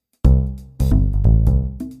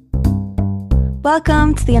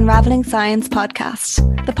Welcome to the Unraveling Science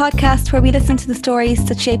podcast, the podcast where we listen to the stories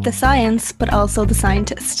that shape the science, but also the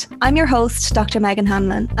scientist. I'm your host, Dr. Megan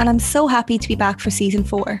Hanlon, and I'm so happy to be back for season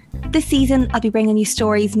 4. This season, I'll be bringing you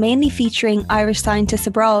stories mainly featuring Irish scientists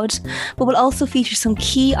abroad, but will also feature some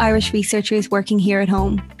key Irish researchers working here at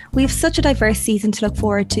home. We have such a diverse season to look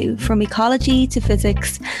forward to, from ecology to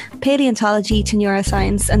physics, paleontology to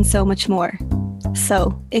neuroscience, and so much more.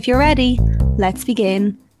 So, if you're ready, let's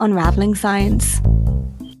begin Unraveling Science.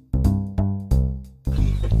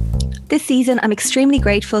 This season, I'm extremely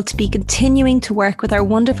grateful to be continuing to work with our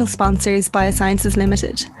wonderful sponsors, Biosciences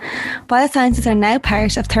Limited. Biosciences are now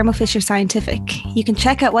part of Thermo Fisher Scientific. You can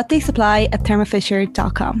check out what they supply at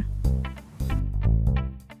thermofisher.com.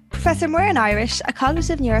 Professor Muireann Irish, a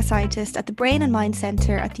cognitive neuroscientist at the Brain and Mind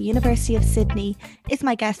Centre at the University of Sydney, is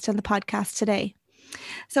my guest on the podcast today.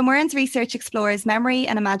 So Muireann's research explores memory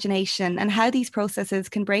and imagination and how these processes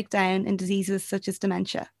can break down in diseases such as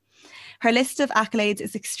dementia. Her list of accolades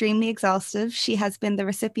is extremely exhaustive. She has been the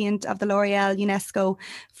recipient of the L'Oréal UNESCO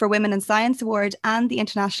for Women in Science Award and the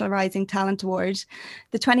International Rising Talent Award,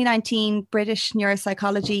 the 2019 British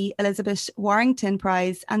Neuropsychology Elizabeth Warrington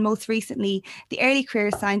Prize, and most recently, the Early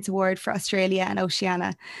Career Science Award for Australia and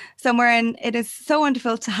Oceania. So Muireann, it is so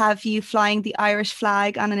wonderful to have you flying the Irish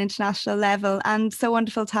flag on an international level, and so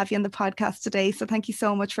wonderful to have you on the podcast today. So thank you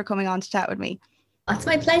so much for coming on to chat with me. It's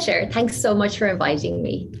my pleasure. Thanks so much for inviting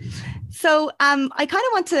me. So I kind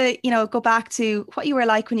of want to, go back to what you were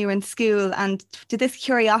like when you were in school, and did this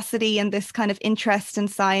curiosity and this kind of interest in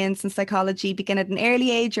science and psychology begin at an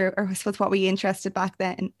early age, or I suppose what were you interested back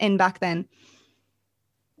then?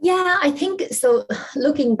 Yeah, I think so.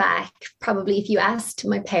 Looking back, probably if you asked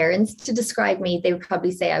my parents to describe me, they would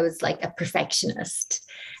probably say I was like a perfectionist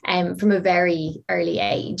from a very early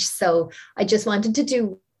age. So I just wanted to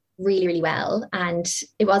do really, really well. And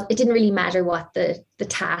it didn't really matter what the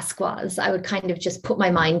task was. I would kind of just put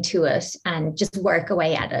my mind to it and just work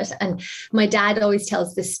away at it. And my dad always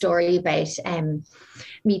tells this story about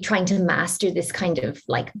me trying to master this kind of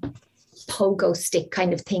like pogo stick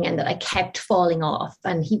kind of thing, and that I kept falling off,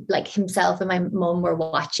 and he, like himself and my mum, were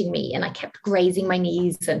watching me, and I kept grazing my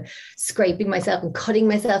knees and scraping myself and cutting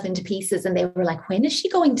myself into pieces, and they were like, when is she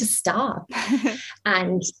going to stop?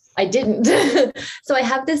 And I didn't. So I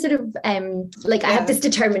have this sort of I have this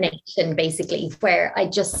determination basically, where I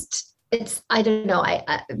don't know.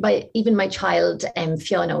 Even my child,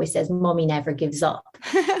 Fiona, always says, "Mummy never gives up."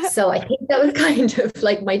 So I think that was kind of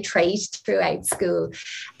like my trait throughout school.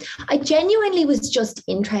 I genuinely was just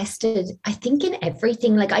interested, I think, in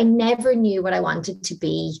everything. Like I never knew what I wanted to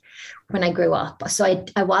be when I grew up. So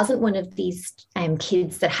I wasn't one of these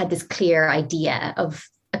kids that had this clear idea of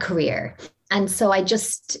a career. And so I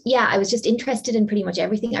was just interested in pretty much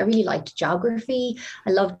everything. I really liked geography. I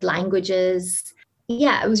loved languages.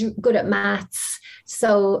 Yeah, I was good at maths.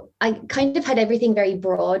 So I kind of had everything very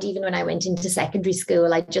broad. Even when I went into secondary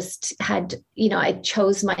school, I just had, I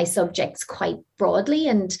chose my subjects quite broadly,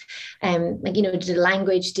 and did a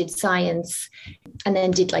language, did science, and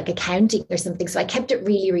then did like accounting or something. So I kept it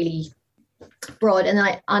really, really broad. And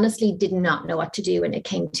I honestly did not know what to do when it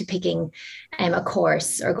came to picking a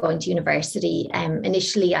course or going to university.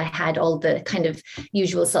 Initially, I had all the kind of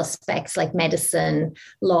usual suspects like medicine,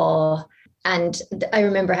 law. And I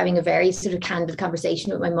remember having a very sort of candid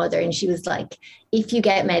conversation with my mother, and she was like, if you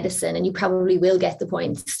get medicine, and you probably will get the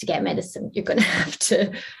points to get medicine, you're going to have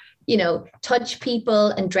to, touch people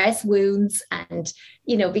and dress wounds and,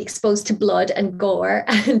 be exposed to blood and gore.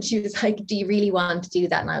 And she was like, do you really want to do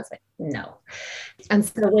that? And I was like, no. And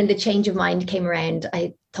so when the change of mind came around,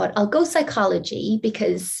 I thought I'll go psychology,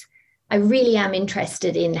 because I really am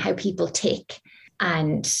interested in how people tick.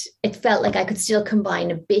 And it felt like I could still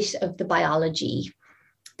combine a bit of the biology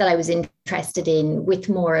that I was interested in with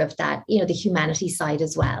more of that, the humanities side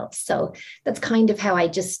as well. So that's kind of how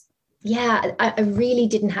I really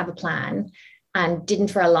didn't have a plan, and didn't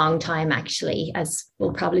for a long time, actually, as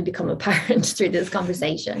will probably become apparent through this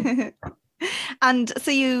conversation. And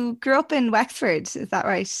so you grew up in Wexford, is that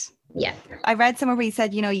right? Yeah. I read somewhere where you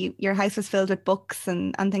said, your house was filled with books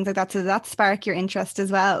and things like that. So did that spark your interest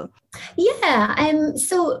as well? Yeah.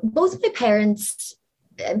 So both of my parents,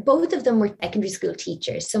 both of them were secondary school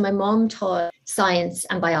teachers. So my mom taught science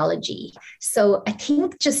and biology. So I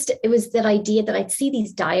think it was that idea that I'd see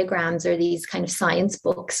these diagrams or these kind of science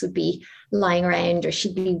books would be lying around, or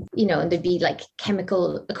she'd be, and there'd be like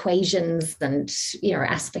chemical equations and, or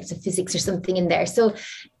aspects of physics or something in there. So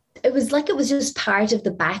it was just part of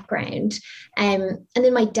the background. And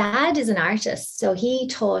then my dad is an artist. So he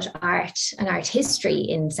taught art and art history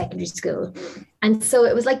in secondary school. And so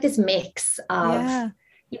it was like this mix of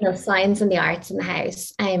science and the arts in the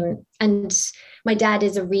house. And my dad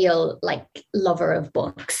is a real like lover of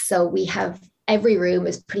books. So we have every room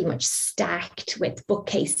is pretty much stacked with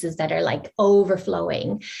bookcases that are like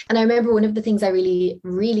overflowing. And I remember one of the things I really,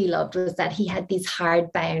 really loved was that he had these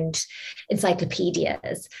hardbound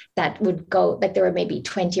encyclopedias that would go, like there were maybe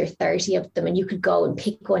 20 or 30 of them, and you could go and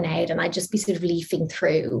pick one out, and I'd just be sort of leafing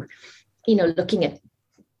through, looking at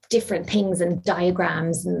different things and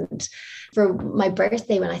diagrams. And for my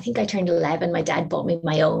birthday, when I think I turned 11, my dad bought me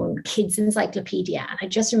my own kids encyclopedia. And I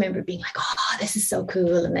just remember being like, oh, this is so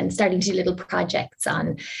cool. And then starting to do little projects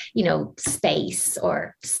on, space,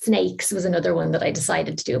 or snakes was another one that I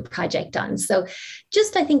decided to do a project on. So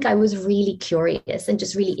just, I think I was really curious and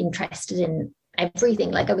just really interested in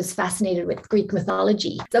everything. Like I was fascinated with Greek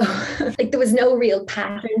mythology. So like there was no real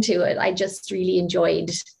pattern to it. I just really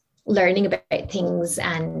enjoyed learning about things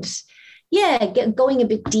and going a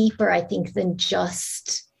bit deeper, I think, than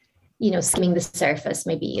just skimming the surface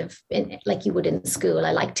maybe like you would in school.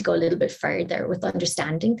 I like to go a little bit further with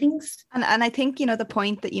understanding things. And I think the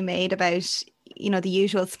point that you made about the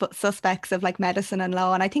usual suspects of like medicine and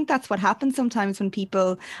law, and I think that's what happens sometimes when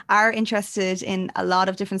people are interested in a lot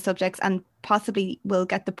of different subjects and possibly will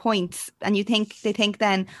get the points, and they think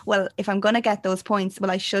then, well, if I'm going to get those points, well,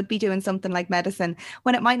 I should be doing something like medicine,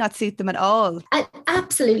 when it might not suit them at all.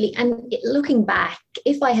 Absolutely. And looking back,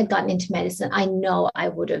 if I had gotten into medicine, I know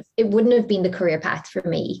it wouldn't have been the career path for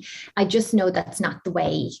me. I just know that's not the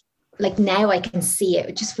way. Like now I can see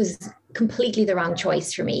it just was completely the wrong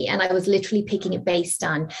choice for me. And I was literally picking it based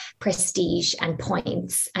on prestige and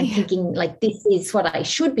points and thinking like, this is what I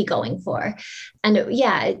should be going for. And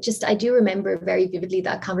I do remember very vividly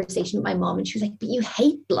that conversation with my mom, and she was like, but you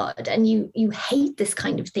hate blood and you hate this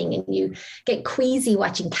kind of thing, and you get queasy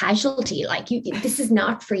watching Casualty. Like this is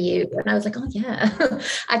not for you. And I was like, oh yeah,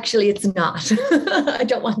 actually it's not. I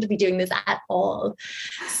don't want to be doing this at all.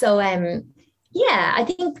 So, I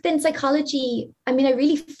think then psychology, I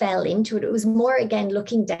really fell into it. It was more, again,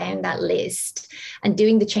 looking down that list and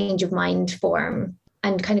doing the change of mind form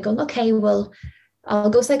and kind of going, okay, well,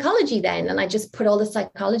 I'll go psychology then. And I just put all the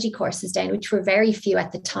psychology courses down, which were very few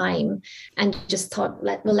at the time, and just thought,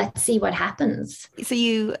 let's see what happens. So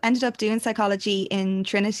you ended up doing psychology in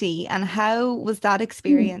Trinity, and how was that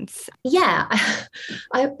experience? Yeah,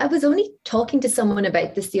 I was only talking to someone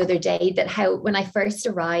about this the other day, that how when I first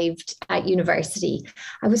arrived at university,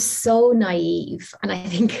 I was so naive. And I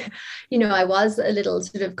think, I was a little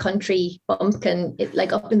sort of country bumpkin,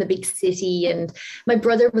 like up in the big city. And my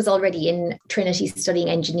brother was already in Trinity studying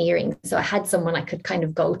engineering. So I had someone I could kind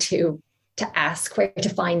of go to ask where to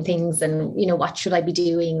find things and, what should I be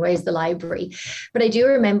doing? Where's the library? But I do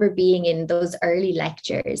remember being in those early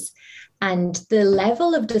lectures, and the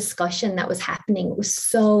level of discussion that was happening was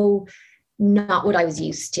so not what I was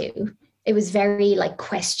used to. It was very like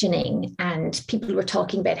questioning, and people were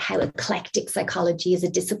talking about how eclectic psychology as a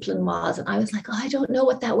discipline was. And I was like, oh, I don't know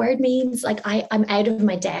what that word means. Like I'm out of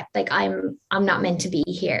my depth. Like I'm not meant to be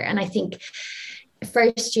here. And I think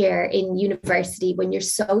first year in university, when you're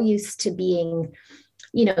so used to being,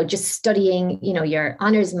 just studying, your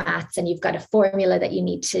honors maths, and you've got a formula that you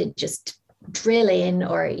need to just drill in,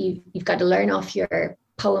 or you've got to learn off your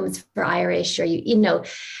poems for Irish, or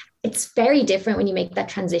it's very different when you make that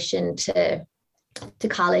transition to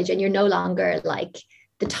college, and you're no longer like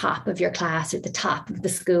the top of your class or the top of the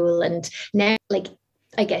school. And now, like,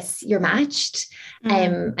 I guess you're matched.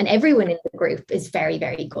 And everyone in the group is very,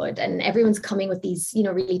 very good. And everyone's coming with these,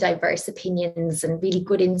 really diverse opinions and really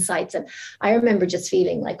good insights. And I remember just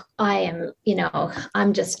feeling like I'm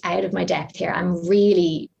just out of my depth here.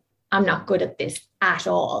 I'm not good at this at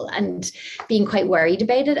all. And being quite worried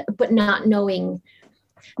about it, but not knowing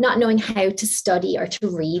how to study or to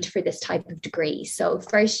read for this type of degree. So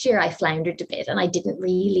first year I floundered a bit, and I didn't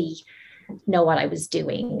really know what I was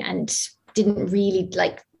doing, and didn't really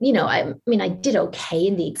I did okay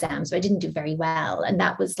in the exams, but I didn't do very well. And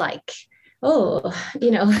that was like, oh,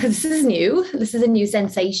 this is new. This is a new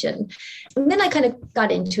sensation. And then I kind of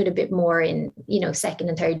got into it a bit more in, second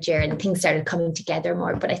and third year, and things started coming together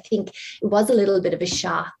more. But I think it was a little bit of a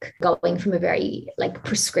shock going from a very like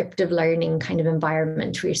prescriptive learning kind of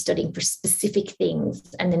environment where you're studying for specific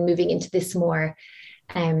things, and then moving into this more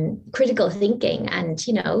critical thinking. And,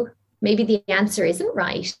 maybe the answer isn't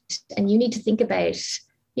right, and you need to think about,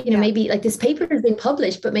 maybe like this paper has been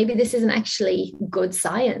published, but maybe this isn't actually good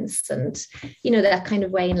science, and, that kind of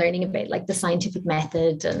way in learning about like the scientific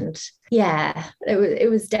method. And it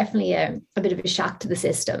was definitely a bit of a shock to the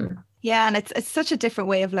system. Yeah, and it's such a different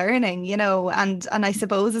way of learning, and I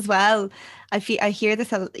suppose as well, I hear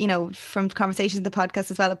this, from conversations in the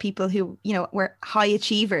podcast as well of people who, were high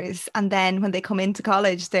achievers, and then when they come into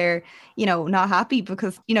college, they're, not happy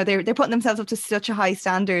because, they're putting themselves up to such a high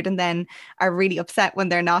standard and then are really upset when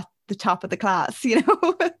they're not the top of the class,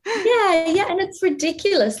 Yeah, yeah. And it's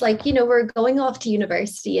ridiculous. Like, we're going off to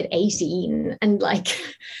university at 18 and like,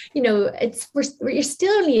 you're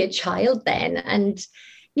still only a child then. And,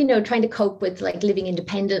 trying to cope with like living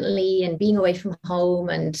independently and being away from home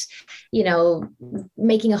and,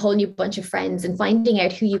 making a whole new bunch of friends and finding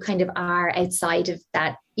out who you kind of are outside of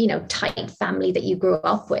that, tight family that you grew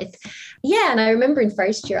up with. Yeah. And I remember in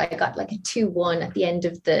first year, I got like a 2-1 at the end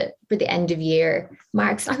of for the end of year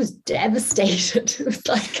marks. I was devastated. It was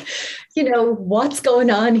like, what's going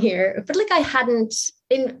on here? But like I hadn't,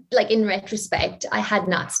 in retrospect, I had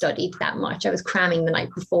not studied that much. I was cramming the night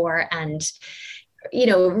before and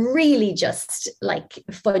really just like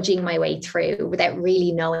fudging my way through without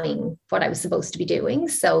really knowing what I was supposed to be doing.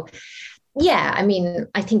 So, yeah, I mean,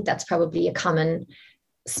 I think that's probably a common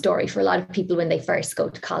story for a lot of people when they first go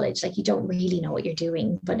to college. Like you don't really know what you're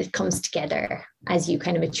doing, but it comes together as you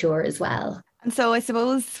kind of mature as well. And so I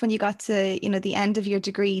suppose when you got to, the end of your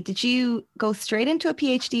degree, did you go straight into a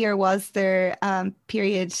PhD or was there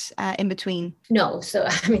period in between? No. So,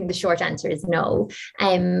 I mean, the short answer is no.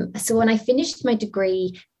 So when I finished my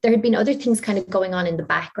degree, there had been other things kind of going on in the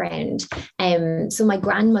background. So my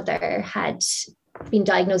grandmother had been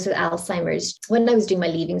diagnosed with Alzheimer's when I was doing my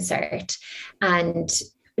leaving cert. And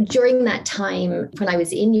during that time, when I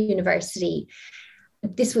was in university,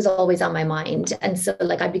 this was always on my mind. And so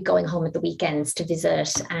like I'd be going home at the weekends to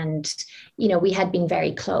visit and, we had been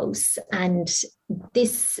very close. And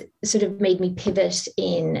this sort of made me pivot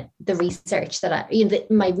in the research that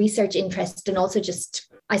my research interest, and also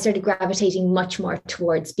just I started gravitating much more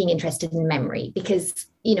towards being interested in memory because,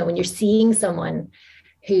 when you're seeing someone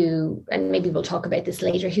who, and maybe we'll talk about this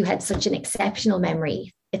later, who had such an exceptional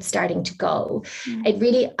memory, it's starting to go.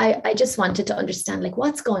 I just wanted to understand like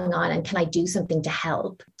what's going on and can I do something to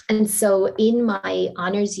help? And so in my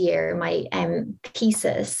honors year, my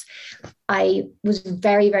thesis, I was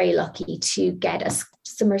very, very lucky to get a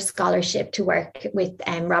summer scholarship to work with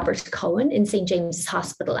Robert Cohen in St. James's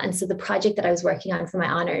Hospital. And so the project that I was working on for my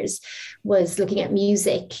honors was looking at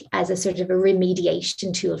music as a sort of a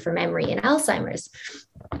remediation tool for memory in Alzheimer's.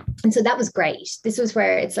 And so that was great. This was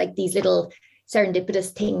where it's like these little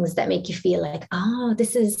serendipitous things that make you feel like, oh,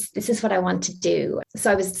 this is what I want to do. So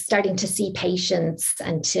I was starting to see patients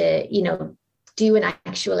and to, do an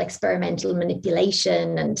actual experimental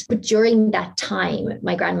manipulation. But during that time,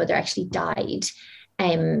 my grandmother actually died.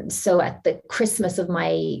 So at the Christmas of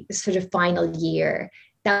my sort of final year,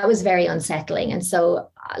 that was very unsettling. And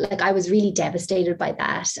so like I was really devastated by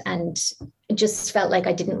that. And it just felt like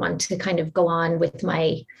I didn't want to kind of go on with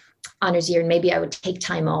my honors year and maybe I would take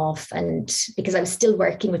time off, and because I was still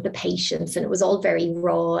working with the patients and it was all very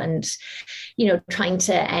raw and trying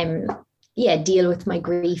to deal with my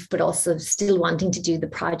grief but also still wanting to do the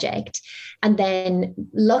project. And then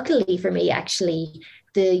luckily for me, actually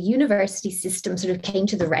the university system sort of came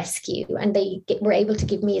to the rescue and they were able to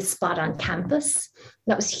give me a spot on campus.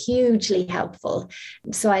 That was hugely helpful.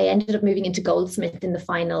 So I ended up moving into Goldsmith in the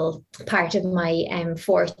final part of my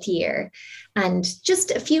fourth year. And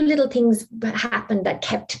just a few little things happened that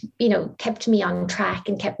kept me on track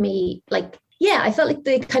and kept me like, yeah, I felt like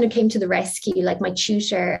they kind of came to the rescue. Like my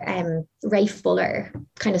tutor, Rafe Fuller,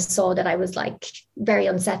 kind of saw that I was like very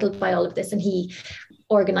unsettled by all of this. And he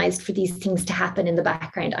organized for these things to happen in the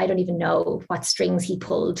background. I don't even know what strings he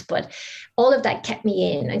pulled, but all of that kept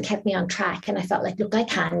me in and kept me on track. And I felt like, look, I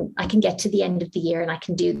can get to the end of the year and I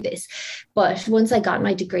can do this. But once I got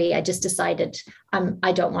my degree, I just decided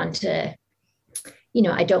I don't want to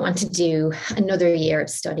do another year of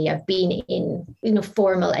study. I've been in,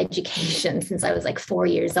 formal education since I was like 4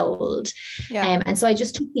 years old. Yeah. And so I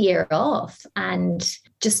just took the year off and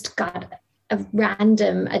just got a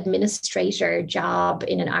random administrator job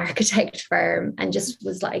in an architect firm and just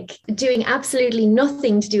was like doing absolutely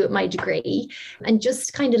nothing to do with my degree and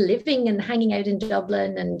just kind of living and hanging out in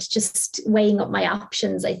Dublin and just weighing up my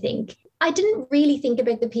options, I think. I didn't really think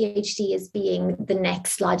about the PhD as being the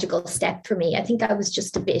next logical step for me. I think I was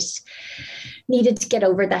just a bit needed to get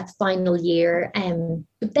over that final year.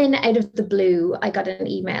 But then out of the blue, I got an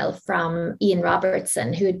email from Ian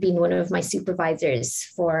Robertson, who had been one of my supervisors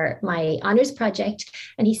for my honours project.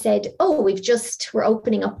 And he said, oh, we're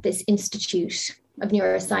opening up this Institute of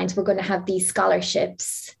Neuroscience. We're going to have these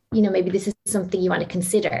scholarships. Maybe this is something you want to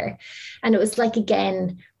consider. And it was like,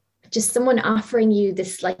 again, just someone offering you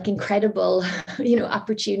this like incredible,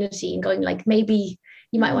 opportunity and going like, maybe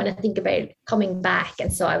you might want to think about coming back.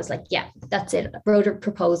 And so I was like, yeah, that's it. Wrote a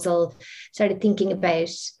proposal, started thinking about,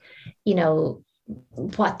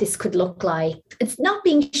 what this could look like. It's not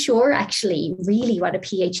being sure actually really what a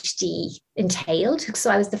PhD entailed.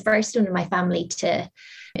 So I was the first one in my family to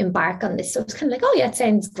embark on this. So it's kind of like, oh yeah, it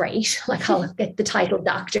sounds great. Like I'll get the title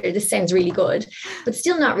doctor. This sounds really good, but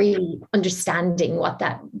still not really understanding what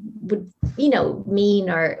that would, mean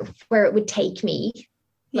or where it would take me.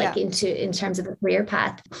 Like in terms of a career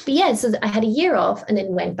path. But yeah, so I had a year off and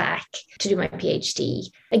then went back to do my PhD.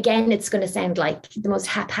 Again, it's going to sound like the most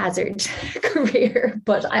haphazard career,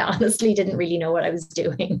 but I honestly didn't really know what I was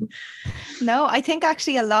doing. No, I think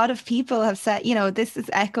actually a lot of people have said, this is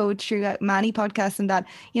echoed throughout many podcasts, and that,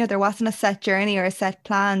 there wasn't a set journey or a set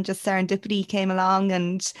plan, just serendipity came along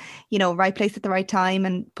and, right place at the right time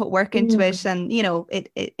and put work into it. And,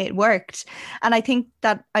 it worked. And I think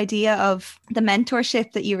that idea of the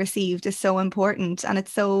mentorship that you received is so important. And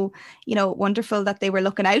it's so, wonderful that they were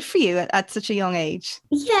looking out for you at such a young age.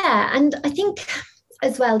 Yeah. And I think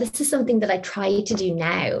as well, this is something that I try to do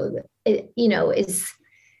now, is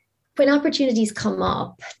when opportunities come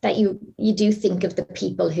up that you do think of the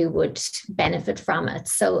people who would benefit from it.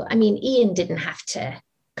 So, I mean, Ian didn't have to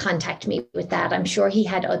contact me with that. I'm sure he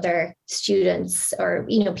had other students or,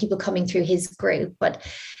 people coming through his group, but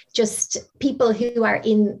just people who are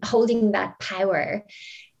holding that power,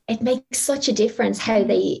 it makes such a difference how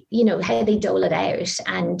they dole it out.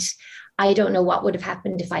 And I don't know what would have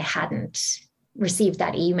happened if I hadn't received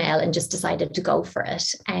that email and just decided to go for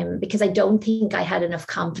it. Because I don't think I had enough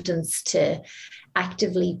confidence to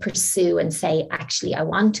actively pursue and say, actually, I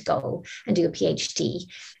want to go and do a PhD.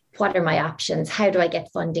 What are my options? How do I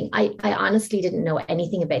get funding? I honestly didn't know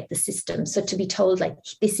anything about the system. So to be told like,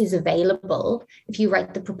 this is available, if you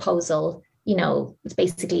write the proposal,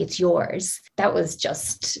 it's yours. That was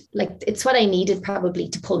just like, it's what I needed probably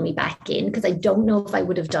to pull me back in, because I don't know if I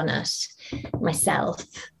would have done it myself.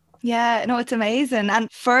 Yeah, no, it's amazing.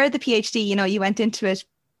 And for the PhD, you went into it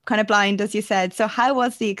kind of blind, as you said. So how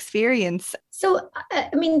was the experience? So, I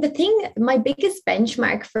mean, my biggest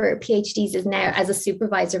benchmark for PhDs is now as a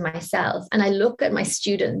supervisor myself. And I look at my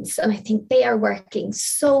students and I think they are working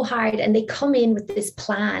so hard and they come in with this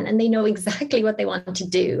plan and they know exactly what they want to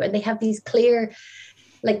do. And they have these clear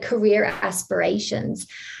like career aspirations.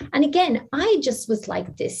 And again, I just was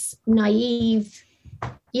like this naive,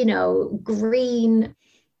 green,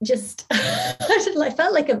 just I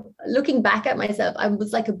felt like looking back at myself, I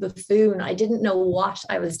was like a buffoon. I didn't know what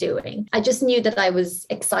I was doing. I just knew that I was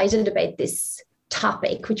excited about this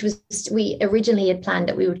topic, which was, we originally had planned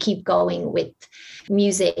that we would keep going with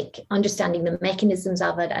music, understanding the mechanisms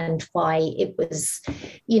of it and why it was,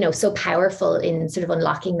 so powerful in sort of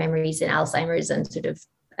unlocking memories in Alzheimer's and sort of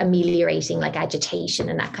ameliorating like agitation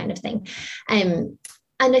and that kind of thing. And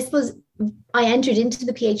I suppose I entered into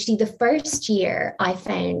the PhD. The first year I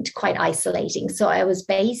found quite isolating. So I was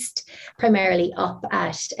based primarily up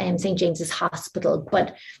at St. James's Hospital,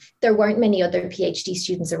 but there weren't many other PhD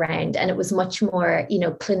students around. And it was much more,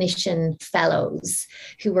 clinician fellows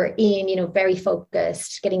who were in, very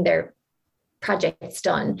focused, getting their projects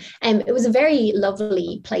done. It was a very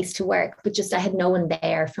lovely place to work, but just I had no one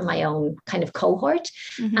there for my own kind of cohort.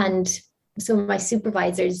 Mm-hmm. And so my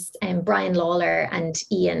supervisors, Brian Lawler and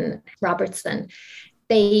Ian Robertson,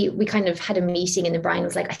 we kind of had a meeting, and then Brian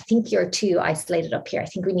was like, I think you're too isolated up here. I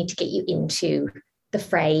think we need to get you into the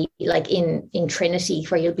fray, like in Trinity,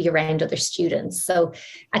 where you'll be around other students. So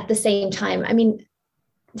at the same time, I mean,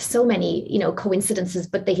 so many, coincidences,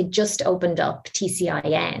 but they had just opened up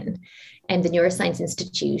TCIN and the Neuroscience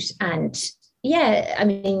Institute. And yeah, I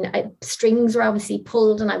mean, strings were obviously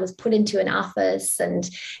pulled and I was put into an office and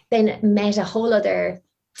then met a whole other,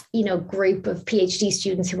 group of PhD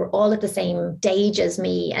students who were all at the same stage as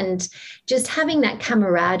me, and just having that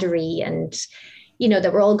camaraderie and,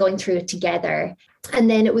 that we're all going through it together. And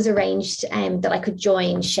then it was arranged that I could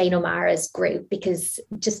join Shane O'Mara's group, because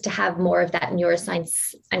just to have more of that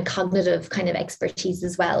neuroscience and cognitive kind of expertise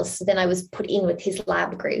as well. So then I was put in with his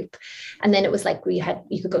lab group. And then it was like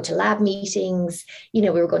you could go to lab meetings, we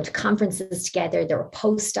were going to conferences together, there were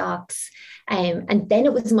postdocs. And then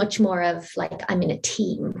it was much more of like, I'm in a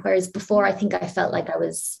team. Whereas before, I think I felt like I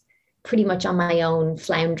was pretty much on my own,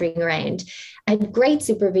 floundering around. I had great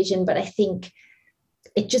supervision, but I think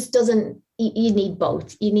it just doesn't, you need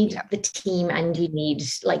both. You need the team and you need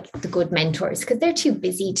like the good mentors, because they're too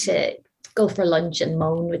busy to go for lunch and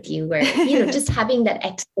moan with you, where, just having that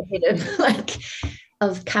extra bit of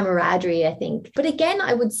of camaraderie, I think. But again,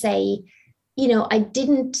 I would say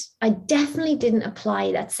I definitely didn't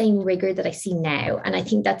apply that same rigor that I see now. And I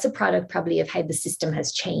think that's a product probably of how the system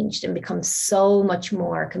has changed and become so much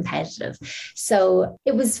more competitive. So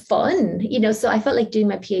it was fun, so I felt like doing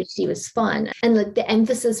my PhD was fun. And like the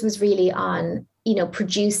emphasis was really on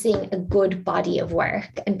producing a good body of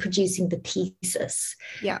work and producing the thesis.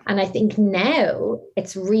 Yeah. And I think now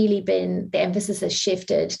it's really been, the emphasis has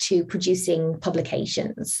shifted to producing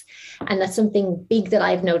publications. And that's something big that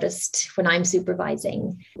I've noticed when I'm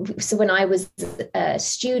supervising. So when I was a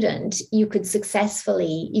student, you could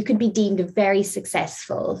be deemed a very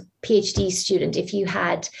successful PhD student if you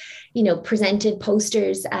had presented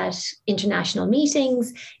posters at international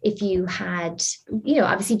meetings, if you had,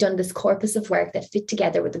 obviously done this corpus of work that fit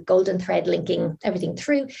together with a golden thread linking everything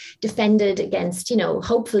through, defended against,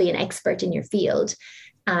 hopefully an expert in your field,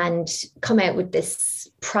 and come out with this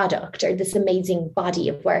product or this amazing body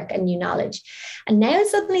of work and new knowledge. And now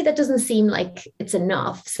suddenly that doesn't seem like it's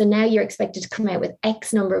enough. So now you're expected to come out with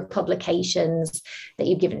X number of publications, that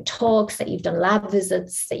you've given talks, that you've done lab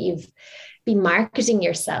visits, that you've be marketing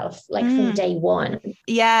yourself like from day one.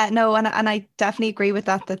 Yeah, no, and I definitely agree with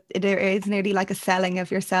that there is nearly like a selling of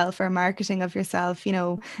yourself or marketing of yourself,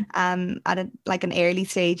 at like an early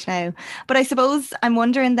stage now. But I suppose I'm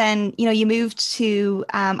wondering then, you moved to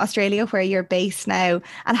Australia where you're based now,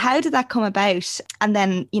 and how did that come about? And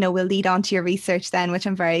then, we'll lead on to your research then, which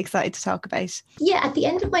I'm very excited to talk about. Yeah, at the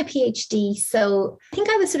end of my PhD, so I think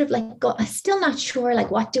I was sort of like, I'm still not sure, like,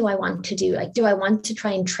 what do I want to do? Like, do I want to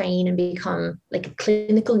try and train and become like a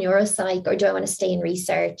clinical neuropsych, or do I want to stay in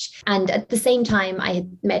research? And at the same time, I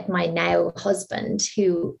had met my now husband,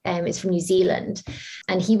 who is from New Zealand,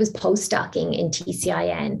 and he was postdocing in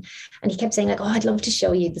TCIN, and he kept saying like, oh, I'd love to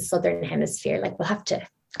show you the Southern Hemisphere. Like, we'll have to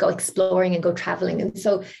go exploring and go traveling. And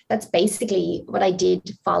so that's basically what I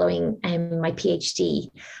did following my PhD.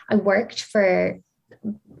 I worked for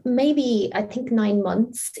maybe, I think, 9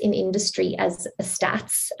 months in industry as a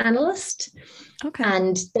stats analyst. Okay.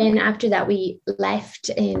 And then after that, we left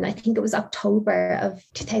in, I think it was October of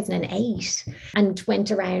 2008, and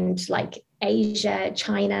went around like Asia,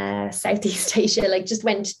 China, Southeast Asia, like just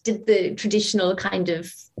did the traditional kind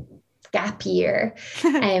of gap year.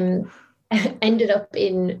 Ended up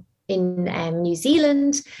in New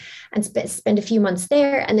Zealand and spent a few months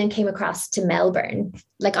there, and then came across to Melbourne,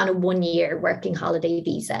 like on a 1-year working holiday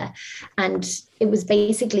visa. And it was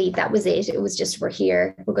basically, that was it. It was just, we're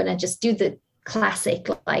here, we're going to just do the classic,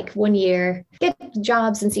 like 1 year, get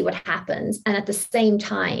jobs and see what happens. And at the same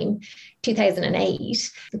time,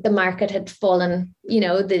 2008, the market had fallen,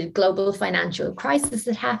 the global financial crisis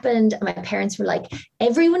had happened. And my parents were like,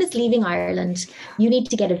 everyone is leaving Ireland. You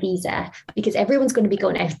need to get a visa because everyone's going to be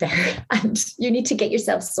going out there, and you need to get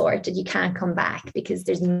yourself sorted. You can't come back because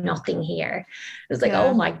there's nothing here. It was like,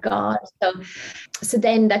 oh my God. So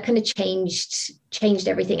then that kind of changed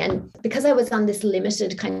everything. And because I was on this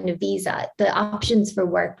limited kind of visa, the options for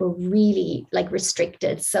work were really like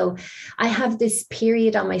restricted. So I have this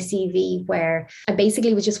period on my CV where I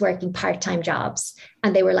basically was just working part-time jobs,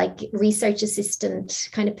 and they were like research assistant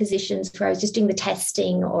kind of positions where I was just doing the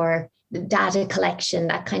testing or the data collection,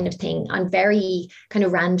 that kind of thing, on very kind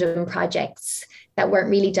of random projects that weren't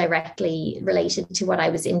really directly related to what I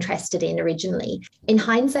was interested in originally. In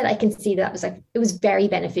hindsight, I can see that it was very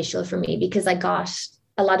beneficial for me because I got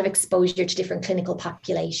a lot of exposure to different clinical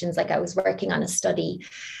populations. Like, I was working on a study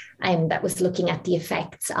that was looking at the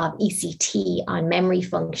effects of ECT on memory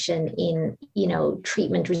function in,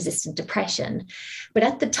 treatment-resistant depression. But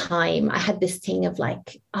at the time, I had this thing of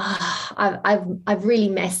like, I've really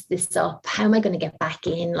messed this up. How am I going to get back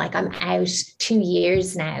in? Like, I'm out 2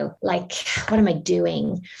 years now. Like, what am I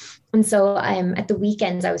doing? And so at the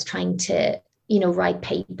weekends, I was trying to, write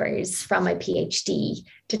papers from my PhD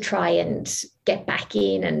to try and get back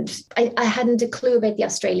in. And I hadn't a clue about the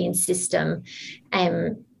Australian system.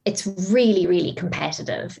 It's really, really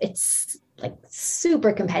competitive. It's like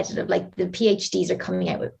super competitive. Like, the PhDs are coming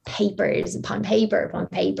out with papers upon paper upon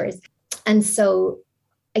papers. And so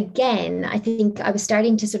again, I think I was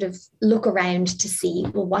starting to sort of look around to see,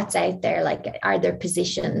 well, what's out there? Like, are there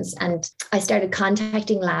positions? And I started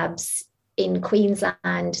contacting labs in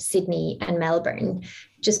Queensland, Sydney, and Melbourne,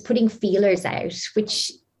 just putting feelers out,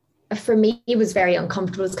 which for me, it was very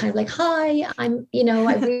uncomfortable. It's kind of like, hi, I'm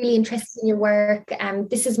really interested in your work.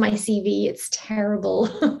 This is my CV. It's terrible.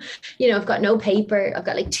 I've got no paper. I've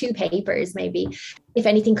got like 2 papers, maybe. If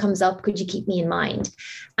anything comes up, could you keep me in mind?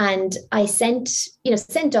 And I sent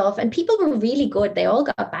off, and people were really good. They all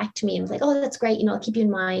got back to me and was like, oh, that's great. I'll keep you in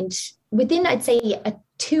mind. Within, I'd say,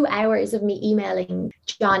 2 hours of me emailing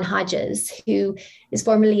John Hodges, who is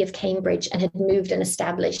formerly of Cambridge and had moved and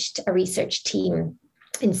established a research team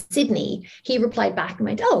in Sydney. He replied back and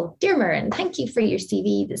went, "Oh, dear Muireann, thank you for your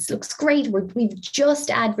CV. This looks great. We've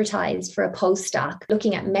just advertised for a postdoc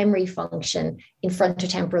looking at memory function in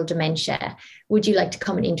frontotemporal dementia. Would you like to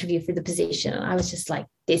come and interview for the position?" And I was just like,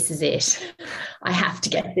 this is it. I have to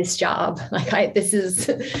get this job. That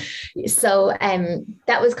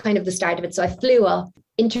was kind of the start of it. So I flew up,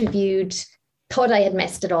 interviewed, thought I had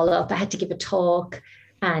messed it all up. I had to give a talk,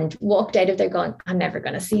 and walked out of there going, I'm never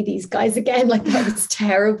going to see these guys again. Like, that was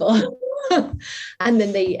terrible. And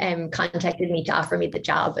then they contacted me to offer me the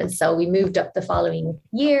job. And so we moved up the following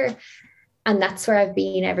year, and that's where I've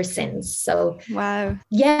been ever since. So, wow.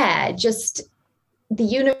 Yeah, just the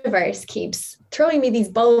universe keeps throwing me these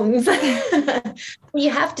bones. You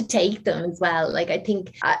have to take them as well. Like, I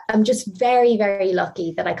think I'm just very, very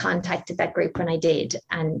lucky that I contacted that group when I did.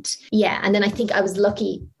 And then I think I was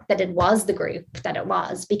lucky that it was the group that it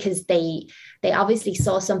was, because they obviously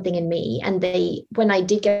saw something in me. And when I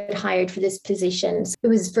did get hired for this position, it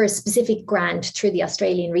was for a specific grant through the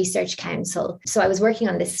Australian Research Council. So I was working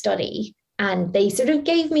on this study, and they sort of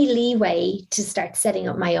gave me leeway to start setting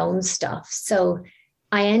up my own stuff. So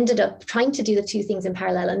I ended up trying to do the two things in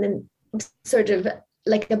parallel, and then sort of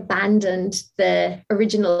like abandoned the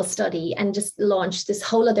original study and just launched this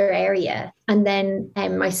whole other area. And then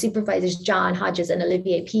my supervisors, John Hodges and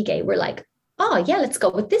Olivier Piguet, were like, "Oh yeah, let's go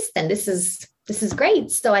with this then. This is great."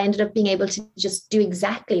 So I ended up being able to just do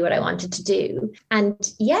exactly what I wanted to do. And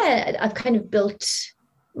yeah, I've kind of built,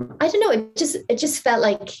 I don't know, it just felt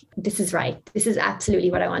like this is right. This is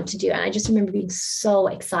absolutely what I want to do. And I just remember being so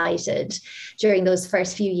excited during those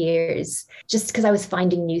first few years, just because I was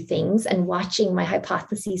finding new things and watching my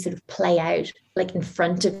hypotheses sort of play out like in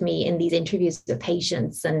front of me in these interviews with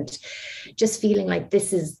patients, and just feeling like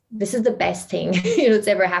this is the best thing that's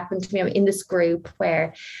ever happened to me. I'm in this group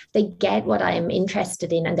where they get what I'm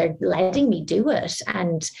interested in, and they're letting me do it.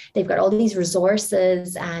 And they've got all these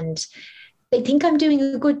resources, and they think I'm doing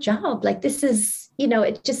a good job. Like, this is,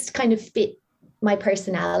 it just kind of fit my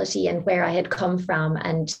personality and where I had come from,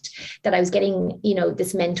 and that I was getting,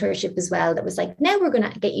 this mentorship as well, that was like, now we're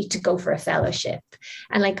going to get you to go for a fellowship,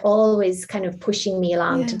 and like always kind of pushing me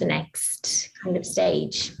along to the next kind of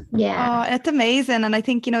stage. Yeah. Oh, it's amazing. And I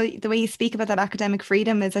think, the way you speak about that academic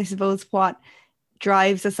freedom is, I suppose, what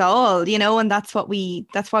drives us all, and that's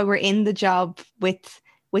why we're in the job with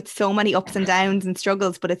so many ups and downs and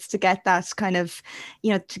struggles, but it's to get that kind of,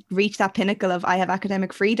 to reach that pinnacle of, I have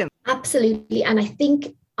academic freedom. Absolutely. And I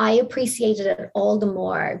think I appreciated it all the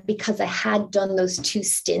more because I had done those 2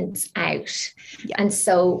 stints out. Yeah. And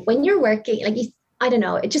so when you're working, like, I don't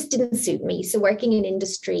know, it just didn't suit me. So working in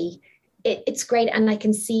industry, it's great. And I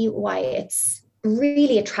can see why it's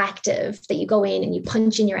really attractive that you go in and you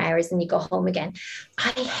punch in your hours and you go home again.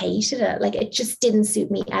 I hated it. Like, it just didn't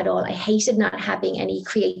suit me at all. I hated not having any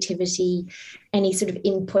creativity, any sort of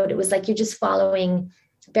input. It was like you're just following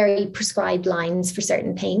very prescribed lines for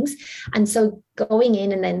certain things. And so going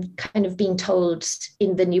in and then kind of being told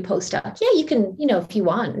in the new postdoc, yeah, you can, if you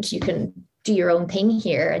want, you can do your own thing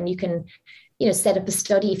here, and you can, set up a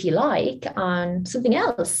study if you like on something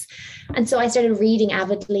else. And so I started reading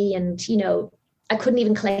avidly, and, I couldn't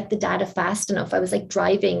even collect the data fast enough. I was like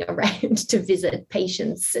driving around to visit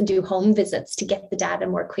patients and do home visits to get the data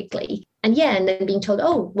more quickly. And then being told,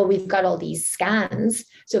 oh, well, we've got all these scans,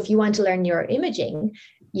 so if you want to learn your imaging,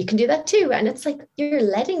 you can do that too. And it's like, you're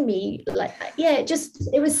letting me, like,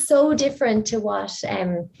 it was so different to what,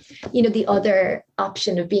 the other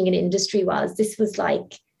option of being in industry was. This was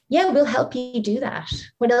like, yeah, we'll help you do that.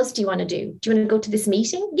 What else do you want to do? Do you want to go to this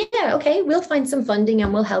meeting? Yeah, okay, we'll find some funding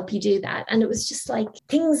and we'll help you do that. And it was just like,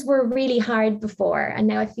 things were really hard before. And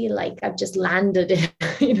now I feel like I've just landed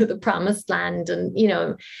in, the promised land.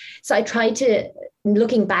 And, so I try to,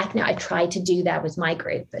 looking back now, I try to do that with my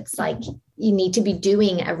group. It's like, you need to be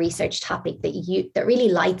doing a research topic that really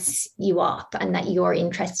lights you up and that you're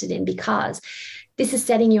interested in, because this is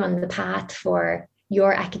setting you on the path for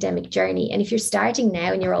your academic journey. And if you're starting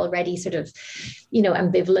now and you're already sort of,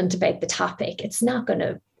 ambivalent about the topic, it's not going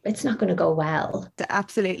to go well.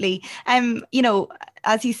 Absolutely.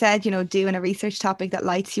 As you said, doing a research topic that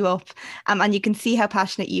lights you up, and you can see how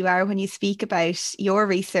passionate you are when you speak about your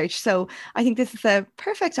research. So I think this is a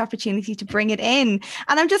perfect opportunity to bring it in.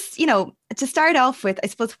 And I'm just, to start off with, I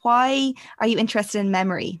suppose, why are you interested in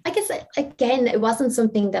memory? I guess, again, it wasn't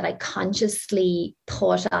something that I consciously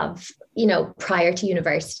thought of, prior to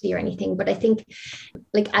university or anything. But I think,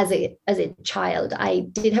 like, as a child, I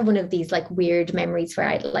did have one of these like weird memories where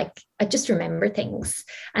I I just remember things.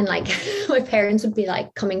 And like my parents would be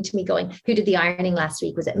like coming to me going, who did the ironing last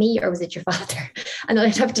week? Was it me or was it your father? And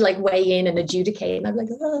I'd have to like weigh in and adjudicate. And I'm like,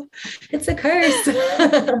 oh, it's a curse.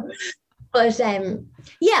 But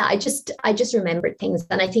yeah, I just remembered things.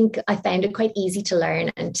 And I think I found it quite easy to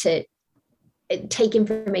learn and to take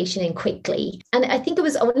information in quickly. And I think it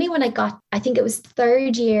was only when I think it was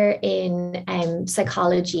third year in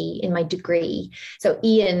psychology in my degree. So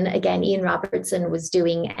Ian Robertson was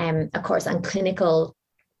doing a course on clinical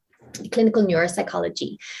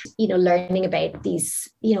neuropsychology, learning about these,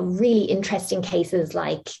 really interesting cases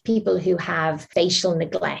like people who have facial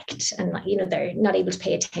neglect and, they're not able to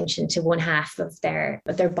pay attention to one half of their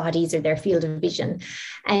bodies or their field of vision.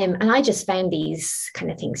 And I just found these kind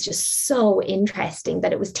of things just so interesting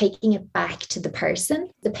that it was taking it back to the person.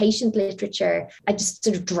 The patient literature, I just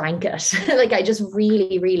sort of drank it. Like I just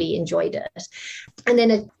really, really enjoyed it. And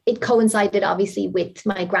then it coincided obviously with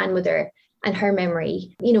my grandmother and her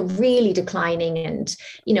memory, really declining. And,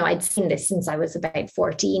 I'd seen this since I was about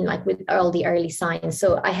 14, like with all the early signs.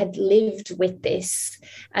 So I had lived with this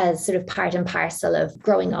as sort of part and parcel of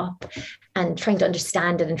growing up and trying to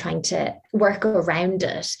understand it and trying to work around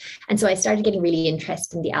it. And so I started getting really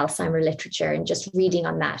interested in the Alzheimer literature and just reading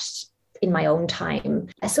on that in my own time.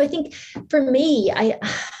 So I think for me,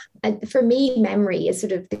 memory is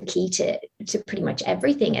sort of the key to pretty much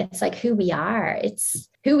everything. It's like who we are. It's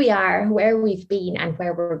who we are, where we've been, and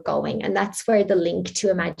where we're going. And that's where the link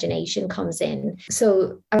to imagination comes in.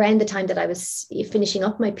 So around the time that I was finishing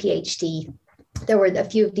up my PhD, there were a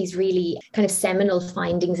few of these really kind of seminal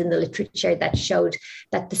findings in the literature that showed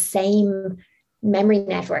that the same memory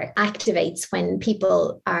network activates when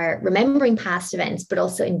people are remembering past events, but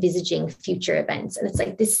also envisaging future events. And it's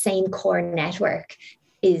like this same core network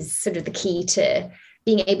is sort of the key to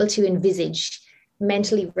being able to envisage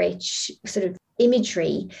mentally rich sort of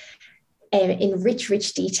imagery in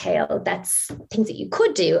rich detail. That's things that you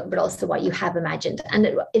could do, but also what you have imagined. And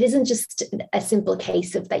it isn't just a simple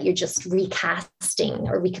case of that you're just recasting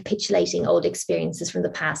or recapitulating old experiences from the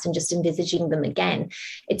past and just envisaging them again.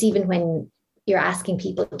 It's even when you're asking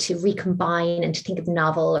people to recombine and to think of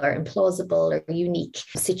novel or implausible or unique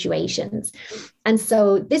situations. And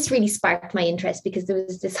so this really sparked my interest because there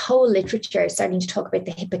was this whole literature starting to talk about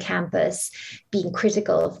the hippocampus being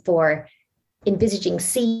critical for envisaging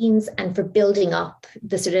scenes and for building up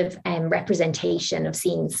the sort of representation of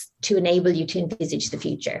scenes to enable you to envisage the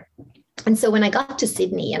future. And so when I got to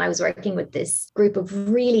Sydney and I was working with this group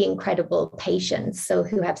of really incredible patients, so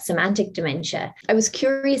who have semantic dementia, I was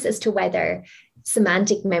curious as to whether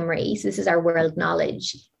semantic memory, so this is our world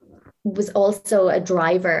knowledge, was also a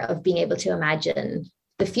driver of being able to imagine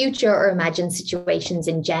the future or imagine situations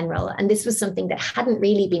in general. And this was something that hadn't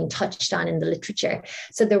really been touched on in the literature.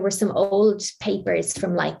 So there were some old papers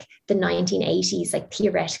from like the 1980s, like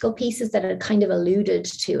theoretical pieces that had kind of alluded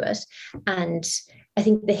to it. And I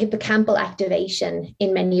think the hippocampal activation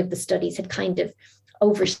in many of the studies had kind of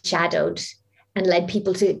overshadowed and led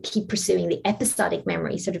people to keep pursuing the episodic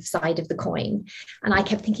memory sort of side of the coin. And I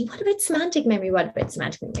kept thinking, what about semantic memory? What about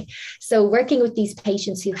semantic memory? So working with these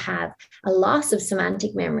patients who have a loss of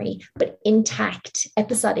semantic memory, but intact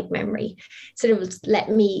episodic memory, sort of let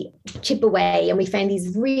me chip away. And we found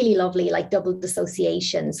these really lovely, like double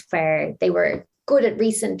dissociations where they were good at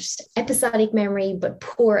recent episodic memory, but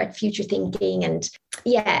poor at future thinking. And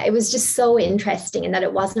yeah, it was just so interesting in that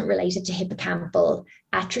it wasn't related to hippocampal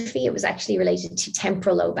atrophy. It was actually related to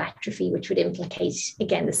temporal lobe atrophy, which would implicate,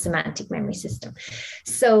 again, the semantic memory system.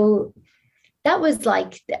 So that was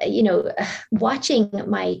like, watching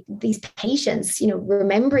these patients,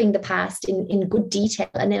 remembering the past in good detail.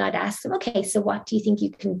 And then I'd ask them, okay, so what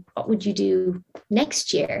would you do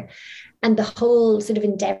next year? And the whole sort of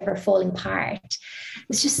endeavor falling apart.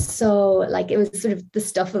 It's just so like, it was sort of the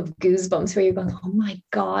stuff of goosebumps where you're going, oh my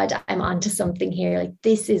God, I'm onto something here. Like,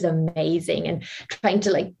 this is amazing. And trying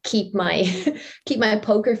to like keep my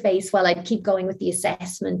poker face while I'd keep going with the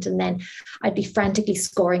assessment. And then I'd be frantically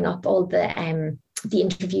scoring up all the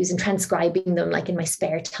interviews and transcribing them like in my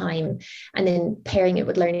spare time, and then pairing it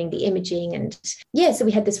with learning the imaging. And yeah, so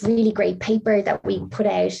we had this really great paper that we put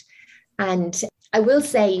out. And I will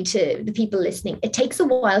say to the people listening, it takes a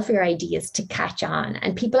while for your ideas to catch on,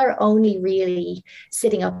 and people are only really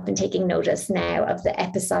sitting up and taking notice now of the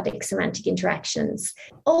episodic semantic interactions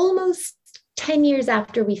almost 10 years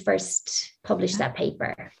after we first published that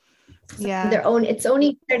paper. Yeah, it's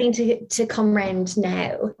only starting to come around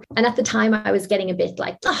now. And at the time I was getting a bit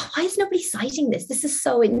like, oh, why is nobody citing this? This is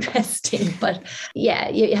so interesting. But yeah,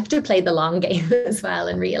 you have to play the long game as well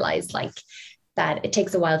and realize like that it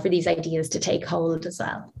takes a while for these ideas to take hold as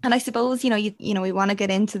well. And I suppose, we want to get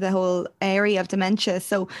into the whole area of dementia.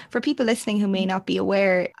 So for people listening who may not be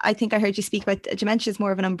aware, I think I heard you speak about dementia is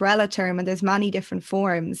more of an umbrella term and there's many different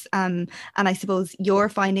forms. And I suppose your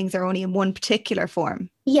findings are only in one particular form.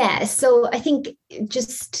 Yeah, so I think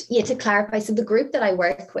just to clarify, so the group that I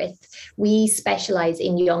work with, we specialize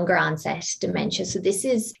in younger onset dementia. So this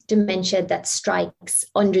is dementia that strikes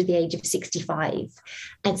under the age of 65.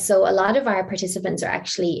 And so a lot of our participants are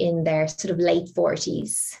actually in their sort of late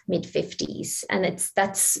 40s, mid 50s. And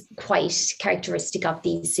that's quite characteristic of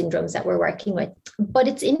these syndromes that we're working with. But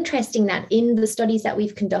it's interesting that in the studies that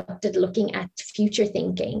we've conducted looking at future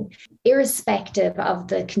thinking, irrespective of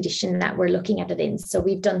the condition that we're looking at it in. So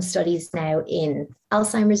we've done studies now in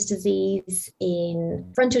Alzheimer's disease,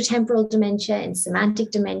 in frontotemporal dementia, in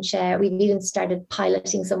semantic dementia. We've even started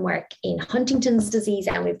piloting some work in Huntington's disease,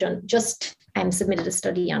 and we've submitted a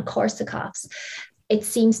study on Korsakoff's. It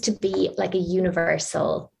seems to be like a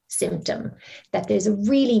universal symptom that there's a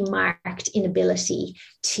really marked inability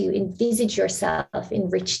to envisage yourself in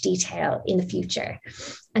rich detail in the future.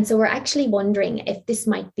 And so we're actually wondering if this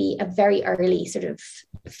might be a very early sort of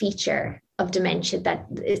feature of dementia, that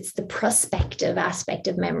it's the prospective aspect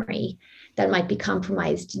of memory that might be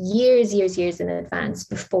compromised years in advance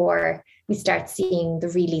before we start seeing the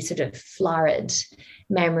really sort of florid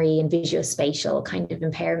memory and visuospatial kind of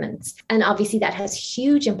impairments. And obviously that has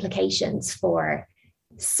huge implications for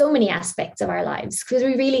so many aspects of our lives, because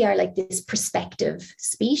we really are like this prospective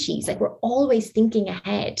species. Like we're always thinking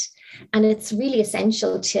ahead, and it's really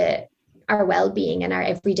essential to our well-being and our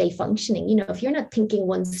everyday functioning. If you're not thinking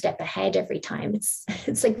one step ahead every time,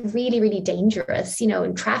 it's like really dangerous,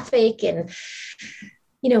 in traffic and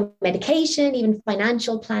medication, even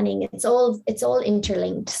financial planning. It's all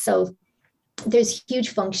interlinked. So there's huge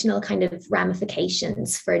functional kind of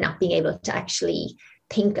ramifications for not being able to actually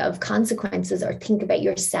think of consequences or think about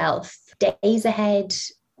yourself days ahead,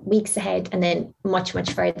 weeks ahead, and then much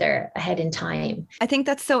further ahead in time. I think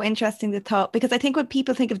that's so interesting, the thought, because I think when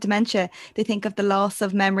people think of dementia, they think of the loss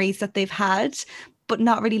of memories that they've had, but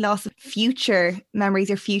not really loss of future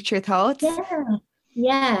memories or future thoughts.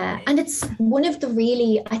 Yeah. And it's one of the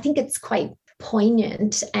really, I think it's quite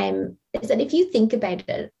poignant, is that if you think about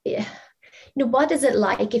it, what is it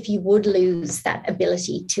like if you would lose that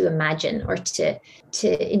ability to imagine or to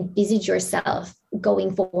envisage yourself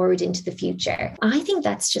going forward into the future? I think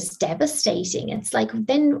that's just devastating. It's like,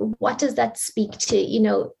 then what does that speak to,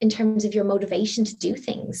 in terms of your motivation to do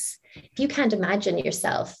things? If you can't imagine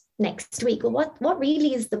yourself next week, well, what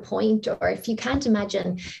really is the point? Or if you can't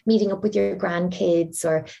imagine meeting up with your grandkids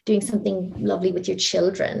or doing something lovely with your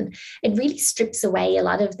children, it really strips away a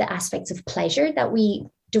lot of the aspects of pleasure that we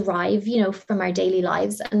derive, from our daily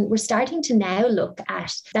lives. And we're starting to now look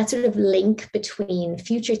at that sort of link between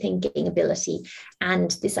future thinking ability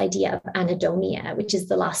and this idea of anhedonia, which is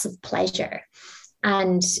the loss of pleasure.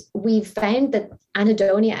 And we've found that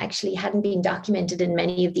anhedonia actually hadn't been documented in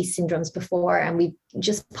many of these syndromes before. And we've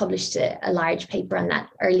just published a large paper on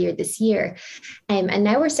that earlier this year. And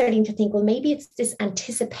now we're starting to think, well, maybe it's this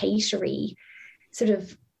anticipatory sort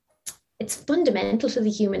of, it's fundamental to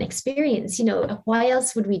the human experience. Why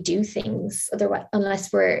else would we do things otherwise,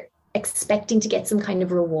 unless we're expecting to get some kind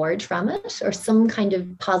of reward from it or some kind of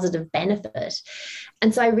positive benefit?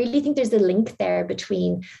 And so I really think there's a link there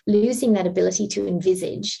between losing that ability to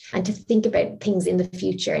envisage and to think about things in the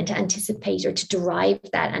future and to anticipate or to derive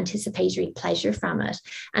that anticipatory pleasure from it,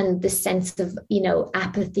 and the sense of,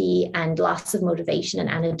 apathy and loss of motivation and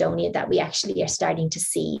anhedonia that we actually are starting to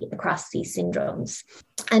see across these syndromes.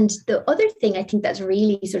 And the other thing I think that's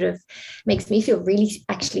really sort of makes me feel really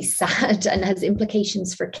actually sad and has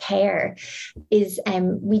implications for care is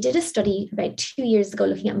we did a study about 2 years ago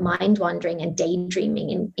looking at mind wandering and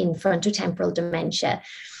daydreaming in frontotemporal dementia.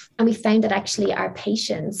 And we found that actually our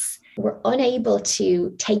patients were unable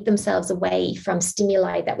to take themselves away from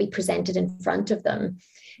stimuli that we presented in front of them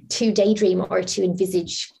to daydream or to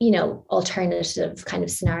envisage, alternative kind of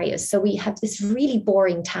scenarios. So we have this really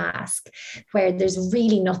boring task where there's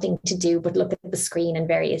really nothing to do but look at the screen and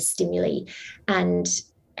various stimuli. And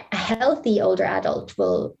a healthy older adult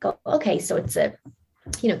will go, okay, so it's a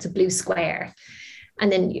blue square.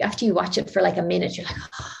 And then after you watch it for like a minute, you're like,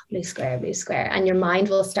 oh, blue square. And your mind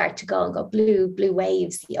will start to go blue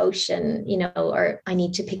waves, the ocean, or I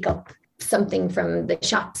need to pick up something from the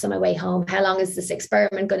shops on my way home. How long is this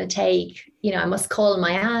experiment going to take? I must call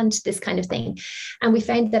my aunt, this kind of thing. And we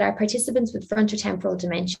found that our participants with frontotemporal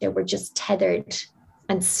dementia were just tethered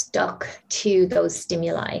and stuck to those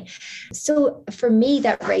stimuli. So for me,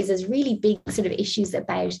 that raises really big sort of issues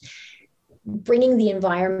about bringing the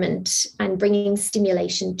environment and bringing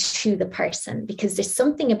stimulation to the person, because there's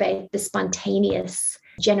something about the spontaneous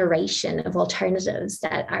generation of alternatives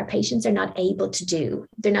that our patients are not able to do.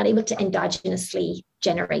 They're not able to endogenously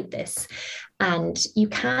generate this. And you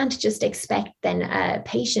can't just expect then a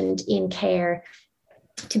patient in care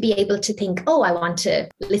to be able to think, oh, I want to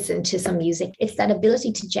listen to some music. It's that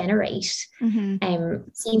ability to generate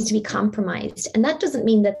seems to be compromised. And that doesn't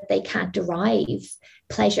mean that they can't derive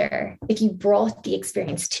pleasure if you brought the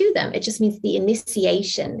experience to them. It just means the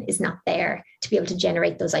initiation is not there to be able to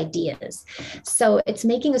generate those ideas. So it's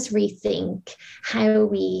making us rethink how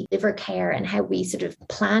we deliver care and how we sort of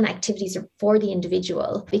plan activities for the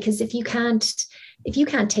individual. Because if you can't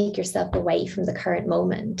take yourself away from the current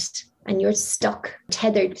moment and you're stuck,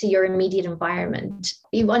 tethered to your immediate environment,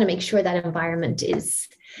 you want to make sure that environment is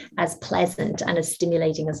as pleasant and as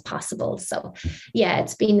stimulating as possible. So yeah,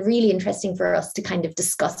 it's been really interesting for us to kind of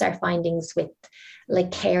discuss our findings with like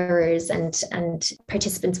carers and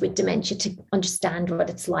participants with dementia to understand what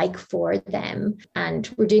it's like for them. And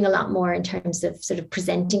we're doing a lot more in terms of sort of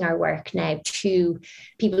presenting our work now to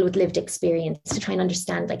people with lived experience to try and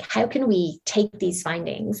understand, like, how can we take these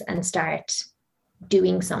findings and start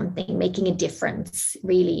doing something, making a difference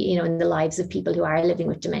really, you know, in the lives of people who are living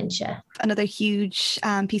with dementia. Another huge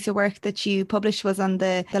piece of work that you published was on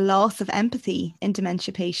the loss of empathy in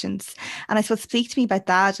dementia patients. And I suppose speak to me about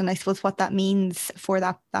that and I suppose what that means for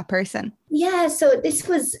that person. Yeah, so this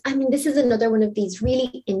is another one of these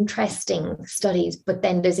really interesting studies, but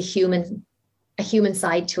then there's a human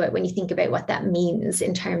side to it when you think about what that means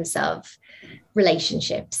in terms of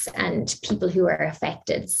relationships and people who are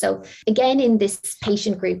affected. So again, in this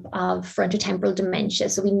patient group of frontotemporal dementia,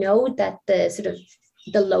 so we know that the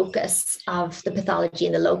locus of the pathology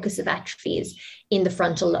and the locus of atrophy is in the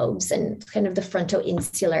frontal lobes and kind of the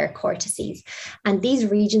frontoinsular cortices. And these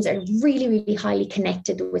regions are really, really highly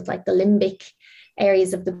connected with like the limbic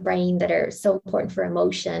areas of the brain that are so important for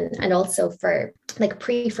emotion, and also for like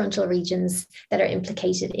prefrontal regions that are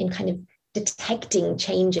implicated in kind of detecting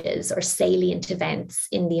changes or salient events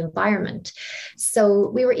in the environment. So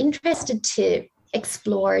we were interested to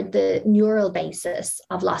explore the neural basis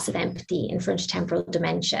of loss of empathy in frontotemporal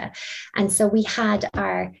dementia. And so we had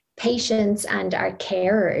our patients and our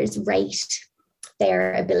carers rate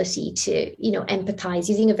their ability to, you know, empathize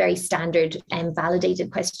using a very standard and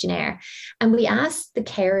validated questionnaire. And we asked the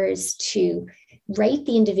carers to rate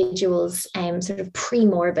the individuals sort of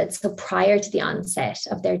pre-morbid, so prior to the onset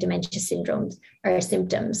of their dementia syndromes or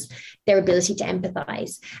symptoms, their ability to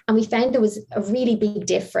empathize. And we found there was a really big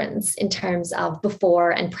difference in terms of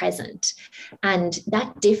before and present. And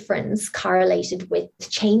that difference correlated with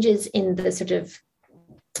changes in the sort of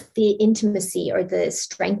the intimacy or the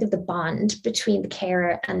strength of the bond between the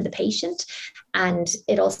carer and the patient. And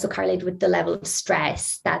it also correlated with the level of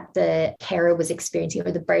stress that the carer was experiencing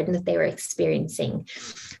or the burden that they were experiencing.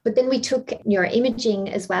 But then we took neuroimaging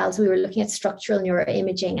as well. So we were looking at structural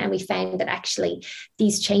neuroimaging, and we found that actually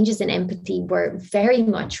these changes in empathy were very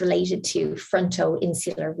much related to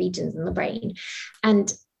frontoinsular regions in the brain.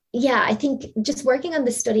 And yeah, I think just working on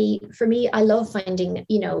this study, for me, I love finding,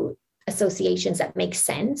 you know, associations that make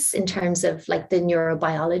sense in terms of like the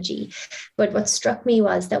neurobiology. But what struck me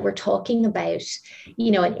was that we're talking about,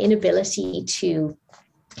 you know, an inability to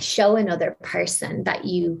show another person that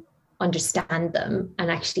you understand them and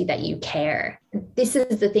actually that you care. This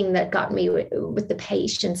is the thing that got me with the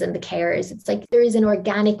patients and the carers. It's like there is an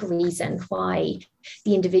organic reason why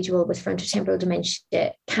the individual with frontotemporal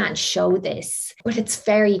dementia can't show this, but it's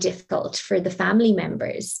very difficult for the family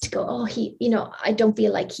members to go, oh, I don't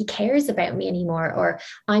feel like he cares about me anymore, or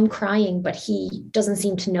I'm crying, but he doesn't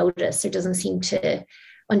seem to notice or doesn't seem to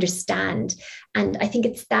understand. And I think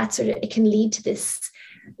it's that sort of, it can lead to this,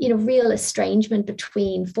 you know, real estrangement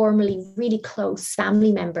between formerly really close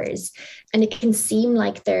family members. And it can seem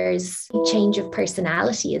like there's a change of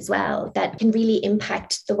personality as well that can really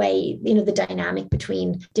impact the way, you know, the dynamic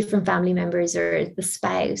between different family members or the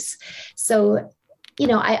spouse. So, you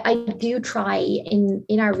know, I do try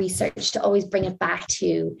in our research to always bring it back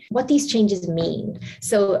to what these changes mean.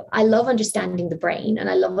 So I love understanding the brain and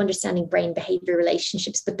I love understanding brain behavior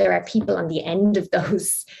relationships, but there are people on the end of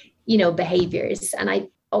those, you know, behaviors. And I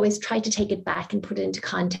always try to take it back and put it into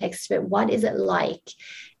context about what is it like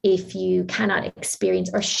if you cannot experience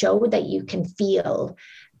or show that you can feel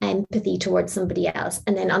empathy towards somebody else.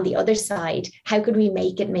 And then on the other side, how could we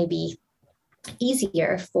make it maybe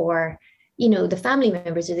easier for, you know, the family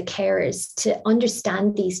members or the carers to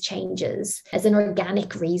understand these changes as an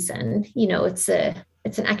organic reason? You know, it's an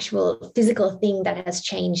actual physical thing that has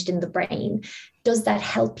changed in the brain. Does that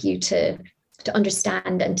help you to to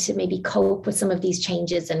understand and to maybe cope with some of these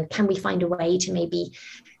changes? And can we find a way to maybe,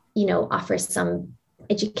 offer some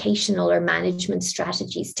educational or management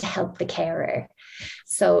strategies to help the carer?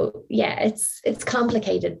 So yeah, it's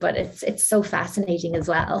complicated, but it's so fascinating as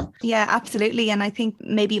well. Yeah, absolutely. And I think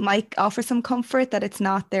maybe it might offer some comfort that it's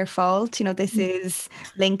not their fault. This is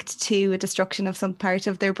linked to a destruction of some part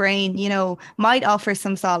of their brain, might offer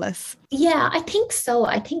some solace. Yeah, I think so.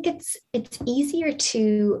 I think it's easier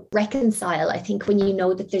to reconcile, I think, when you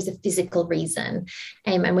know that there's a physical reason,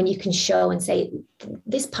 and when you can show and say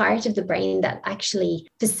this part of the brain that actually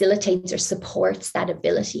facilitates or supports that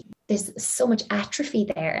ability. There's so much atrophy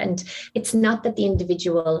there. And it's not that the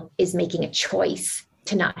individual is making a choice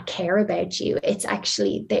to not care about you. It's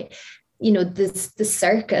actually the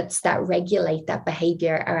circuits that regulate that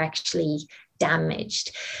behavior are actually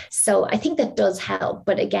damaged. So I think that does help.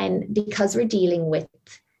 But again, because we're dealing with,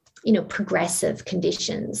 progressive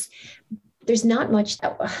conditions, there's not much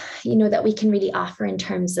that, that we can really offer in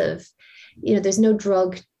terms of, there's no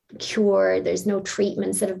drug cure, there's no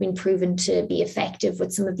treatments that have been proven to be effective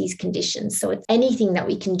with some of these conditions. So it's anything that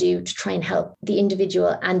we can do to try and help the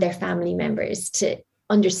individual and their family members to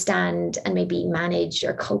understand and maybe manage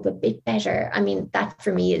or cope a bit better. I mean, that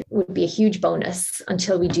for me would be a huge bonus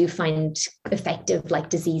until we do find effective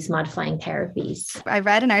disease modifying therapies. I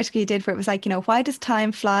read an article you did where it was why does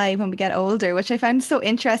time fly when we get older? Which I found so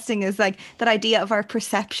interesting, is that idea of our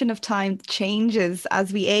perception of time changes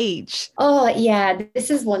as we age. Oh yeah, this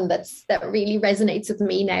is one that really resonates with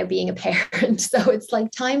me now being a parent. So it's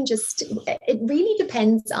time it really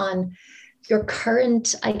depends on your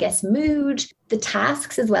current, I guess, mood, the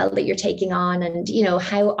tasks as well that you're taking on, and,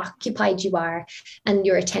 how occupied you are and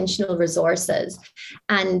your attentional resources.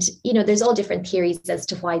 And, there's all different theories as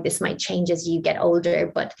to why this might change as you get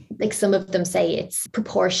older, but some of them say it's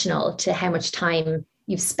proportional to how much time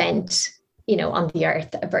you've spent on the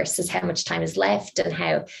earth versus how much time is left, and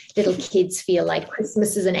how little kids feel like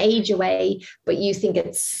Christmas is an age away, but you think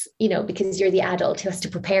it's, because you're the adult who has to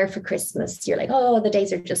prepare for Christmas, you're like, oh, the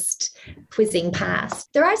days are just whizzing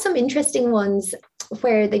past. There are some interesting ones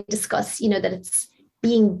where they discuss, that it's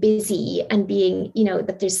being busy and being,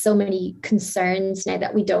 that there's so many concerns now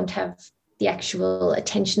that we don't have the actual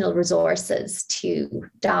attentional resources to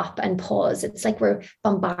stop and pause. It's we're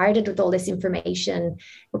bombarded with all this information.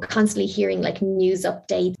 We're constantly hearing news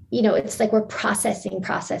updates. It's we're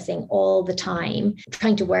processing all the time,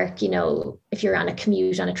 trying to work, if you're on a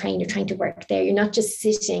commute on a train, you're trying to work there. You're not just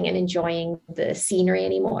sitting and enjoying the scenery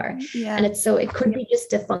anymore. Yeah. And it could be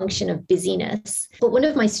just a function of busyness. But one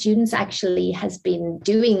of my students actually has been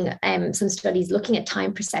doing some studies looking at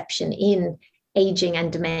time perception in aging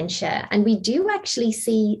and dementia. And we do actually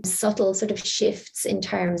see subtle sort of shifts in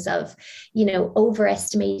terms of,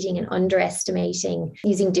 overestimating and underestimating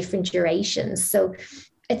using different durations. So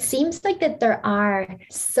it seems that there are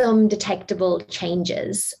some detectable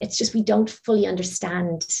changes. It's just we don't fully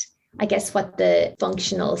understand, I guess, what the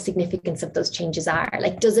functional significance of those changes are.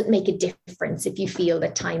 Does it make a difference if you feel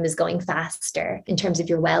that time is going faster in terms of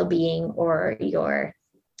your well-being or your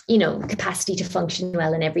capacity to function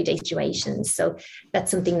well in everyday situations? So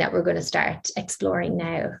that's something that we're going to start exploring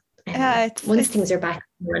now. Once things are back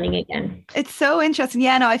running again. It's so interesting.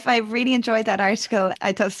 Yeah, no, I really enjoyed that article.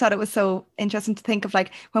 I just thought it was so interesting to think of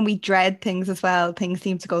when we dread things as well, things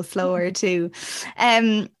seem to go slower too.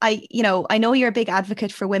 I know you're a big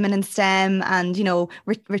advocate for women in STEM and,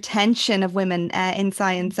 retention of women in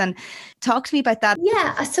science, and talk to me about that.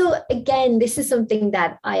 Yeah. So again, this is something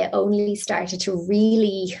that I only started to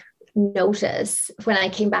really notice when I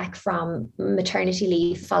came back from maternity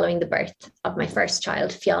leave following the birth of my first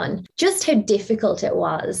child, Fionn, just how difficult it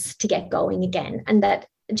was to get going again, and that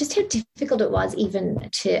just how difficult it was even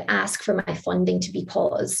to ask for my funding to be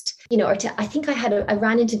paused, I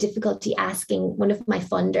ran into difficulty asking one of my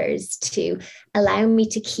funders to allow me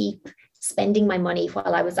to keep spending my money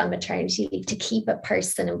while I was on maternity leave, to keep a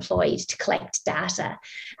person employed to collect data.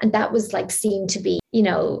 And that was seemed to be,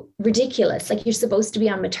 ridiculous. You're supposed to be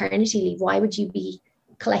on maternity leave. Why would you be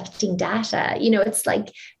collecting data? It's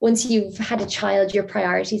once you've had a child, your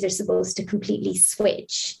priorities are supposed to completely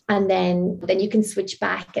switch, and then you can switch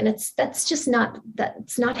back. And that's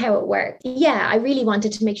not how it works. Yeah, I really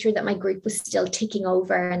wanted to make sure that my group was still ticking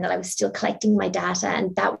over and that I was still collecting my data,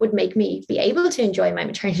 and that would make me be able to enjoy my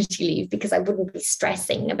maternity leave because I wouldn't be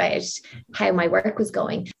stressing about how my work was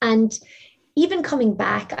going. And even coming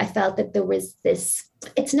back, I felt that there was this,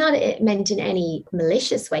 it's not meant in any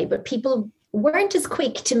malicious way, but people weren't as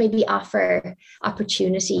quick to maybe offer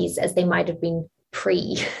opportunities as they might have been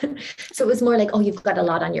pre. So it was more like, oh, you've got a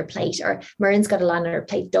lot on your plate, or Muireann's got a lot on her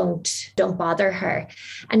plate, don't bother her.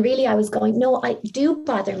 And really I was going, no, I do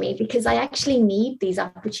bother me, because I actually need these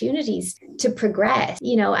opportunities to progress,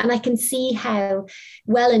 and I can see how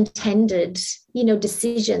well-intended,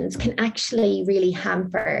 decisions can actually really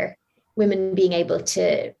hamper women being able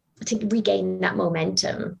to regain that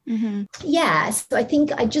momentum. Mm-hmm. Yeah. So I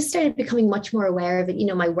think I just started becoming much more aware of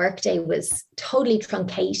it. My workday was totally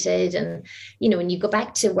truncated. And, when you go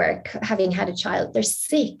back to work, having had a child, they're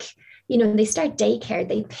sick, and they start daycare,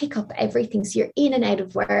 they pick up everything. So you're in and out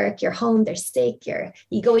of work, you're home, they're sick,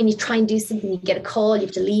 you go in, you try and do something, you get a call, you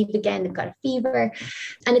have to leave again, they've got a fever.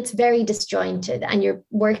 And it's very disjointed, and you're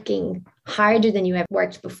working harder than you ever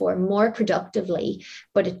worked before, more productively,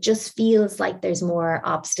 but it just feels like there's more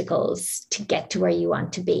obstacles to get to where you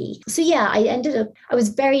want to be. So yeah, I was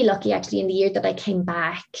very lucky actually in the year that I came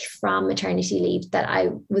back from maternity leave, that I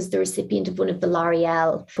was the recipient of one of the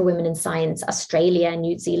L'Oreal for Women in Science Australia and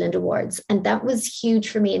New Zealand awards. And that was huge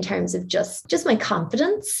for me in terms of just my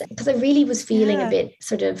confidence, because I really was feeling a bit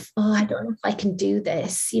sort of, oh, I don't know if I can do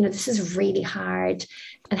this. This is really hard.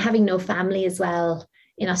 And having no family as well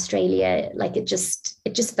in Australia, like it just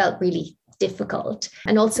felt really difficult.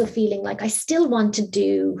 And also feeling like I still want to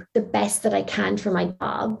do the best that I can for my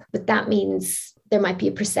job, but that means there might be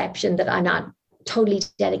a perception that I'm not totally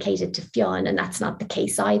dedicated to Fionn, and that's not the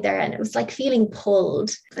case either. And it was like feeling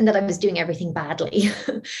pulled, and that I was doing everything badly,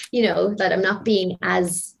 that I'm not being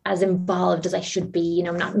as involved as I should be.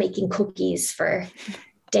 I'm not making cookies for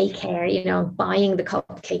daycare, buying the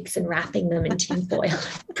cupcakes and wrapping them in tinfoil,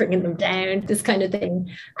 bringing them down, this kind of thing.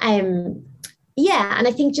 Yeah, and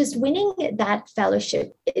I think just winning that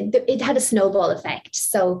fellowship, it had a snowball effect.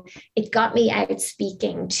 So it got me out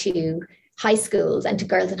speaking to high schools and to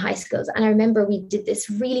girls in high schools. And I remember we did this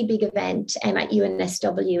really big event at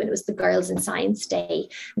UNSW, and it was the Girls in Science Day.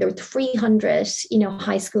 There were 300,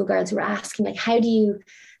 high school girls who were asking, like, how do you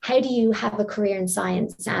have a career in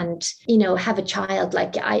science and, have a child?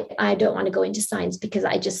 Like, I don't want to go into science because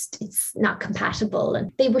it's not compatible.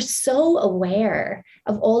 And they were so aware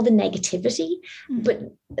of all the negativity, but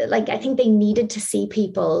like, I think they needed to see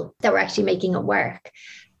people that were actually making it work.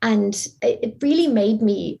 And it really made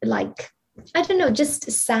me like, I don't know, just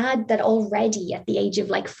sad that already at the age of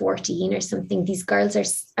like 14 or something, these girls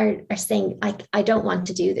are saying, I don't want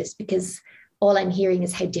to do this because all I'm hearing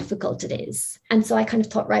is how difficult it is. And so I kind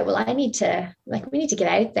of thought, right, well, we need to get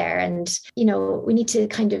out there, and, we need to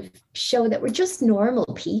kind of show that we're just normal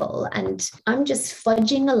people. And I'm just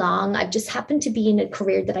fudging along. I've just happened to be in a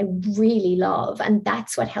career that I really love. And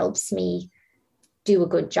that's what helps me do a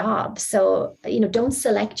good job. So, don't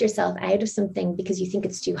select yourself out of something because you think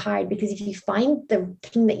it's too hard, because if you find the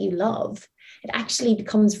thing that you love, it actually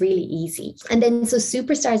becomes really easy. And then, so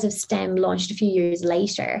Superstars of STEM launched a few years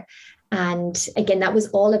later. And again, that was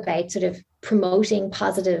all about sort of promoting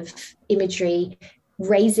positive imagery,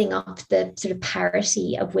 raising up the sort of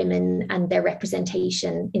parity of women and their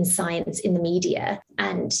representation in science in the media.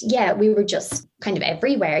 And yeah, we were just kind of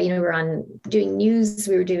everywhere. We were on doing news,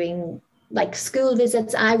 we were doing like school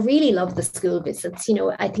visits. I really love the school visits.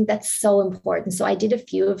 I think that's so important. So I did a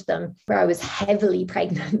few of them where I was heavily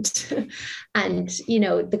pregnant and,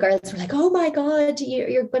 the girls were like, oh my God,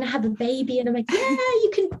 you're going to have a baby. And I'm like, yeah,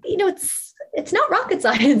 you can, it's not rocket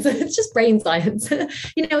science. It's just brain science.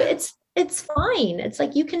 It's fine. It's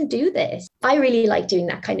like, you can do this. I really like doing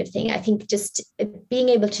that kind of thing. I think just being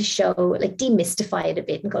able to show, like, demystify it a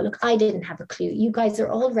bit and go, look, I didn't have a clue. You guys are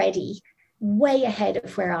already way ahead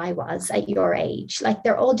of where I was at your age. Like,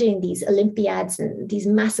 they're all doing these Olympiads and these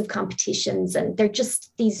massive competitions, and they're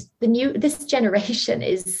just this generation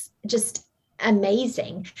is just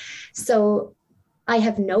amazing. So I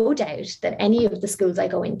have no doubt that any of the schools I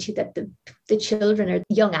go into, that the children or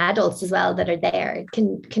young adults as well that are there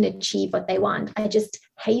can achieve what they want. I just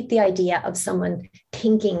hate the idea of someone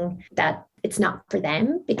thinking that it's not for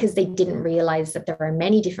them because they didn't realize that there are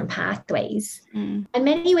many different pathways and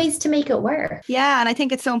many ways to make it work. Yeah. And I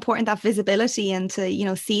think it's so important, that visibility, and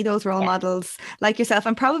to, see those role models like yourself.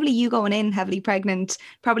 And probably you going in heavily pregnant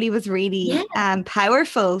probably was really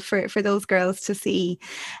powerful for those girls to see.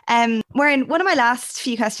 Muireann, one of my last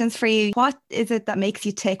few questions for you, what is it that makes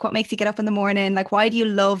you tick? What makes you get up in the morning? Like, why do you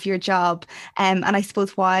love your job? And I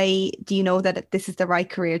suppose, why do you know that this is the right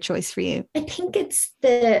career choice for you? I think it's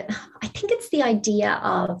the idea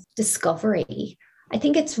of discovery. I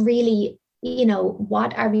think it's really,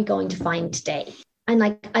 what are we going to find today? And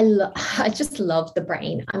like, I just love the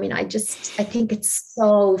brain. I mean, I think it's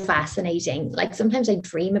so fascinating. Like, sometimes I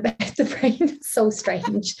dream about the brain. It's so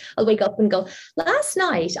strange. I'll wake up and go, last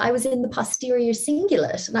night I was in the posterior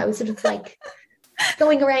cingulate, and I was sort of like,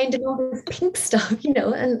 going around and all this pink stuff,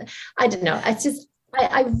 and I don't know. It's just,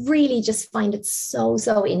 I really just find it so,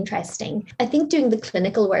 so interesting. I think doing the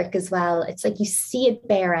clinical work as well, it's like you see it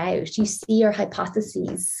bear out, you see your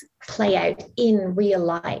hypotheses play out in real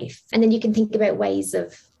life. And then you can think about ways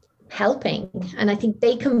of helping. And I think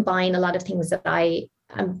they combine a lot of things that I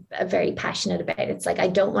am very passionate about. It's like, I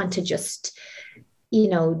don't want to just,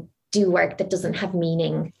 do work that doesn't have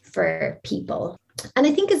meaning for people. And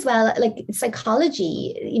I think as well, like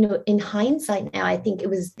psychology, in hindsight now, I think it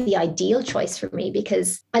was the ideal choice for me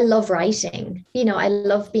because I love writing. I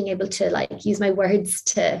love being able to like use my words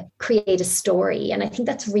to create a story. And I think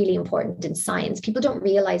that's really important in science. People don't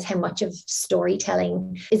realize how much of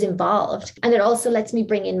storytelling is involved. And it also lets me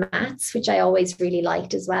bring in maths, which I always really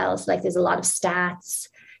liked as well. So like there's a lot of stats,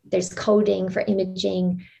 there's coding for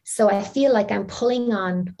imaging. So I feel like I'm pulling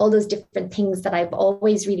on all those different things that I've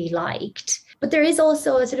always really liked. But there is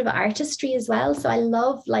also a sort of artistry as well. So I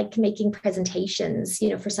love like making presentations,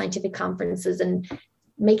 for scientific conferences and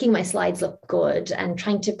making my slides look good and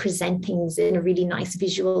trying to present things in a really nice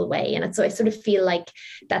visual way. And so I sort of feel like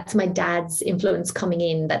that's my dad's influence coming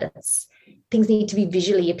in, that things need to be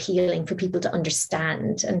visually appealing for people to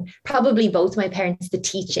understand. And probably both my parents, the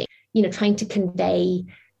teaching, trying to convey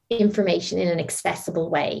information in an accessible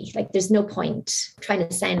way. Like there's no point trying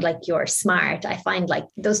to sound like you're smart. I find like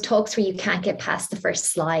those talks where you can't get past the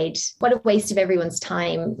first slide, what a waste of everyone's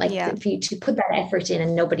time, like for you to put that effort in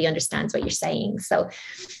and nobody understands what you're saying. So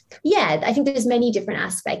I think there's many different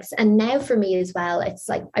aspects. And now for me as well, it's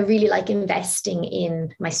like I really like investing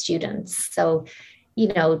in my students. So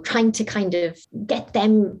trying to kind of get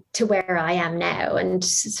them to where I am now and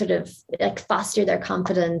sort of like foster their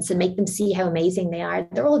confidence and make them see how amazing they are.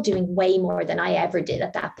 They're all doing way more than I ever did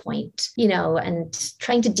at that point, and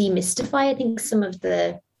trying to demystify, I think, some of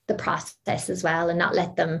the process as well and not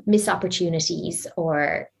let them miss opportunities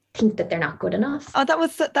or think that they're not good enough. Oh, that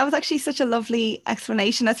was actually such a lovely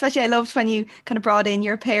explanation. Especially I loved when you kind of brought in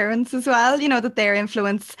your parents as well, that their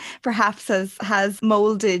influence perhaps has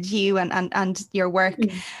molded you and your work.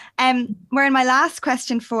 Wherein my last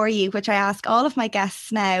question for you, which I ask all of my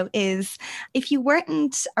guests now, is if you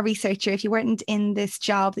weren't a researcher, if you weren't in this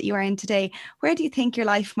job that you are in today, where do you think your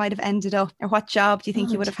life might have ended up, or what job do you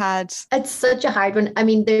think you would have had? It's such a hard one. I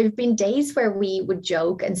mean, there have been days where we would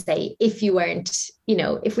joke and say, if you weren't,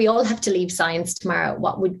 if we all have to leave science tomorrow,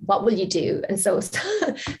 what will you do? And so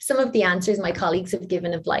some of the answers my colleagues have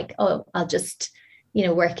given of like, oh, I'll just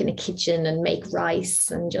work in a kitchen and make rice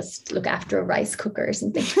and just look after a rice cooker or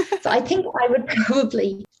something. So I think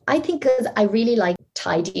because I really like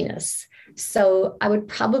tidiness. So I would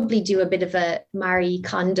probably do a bit of a Marie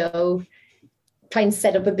Kondo, try and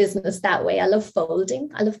set up a business that way. I love folding.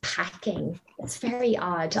 I love packing. It's very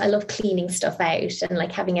odd. I love cleaning stuff out and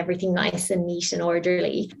like having everything nice and neat and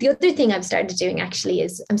orderly. The other thing I've started doing actually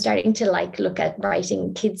is I'm starting to like look at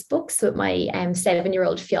writing kids' books with my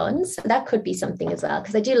 7-year-old Fionn. So that could be something as well,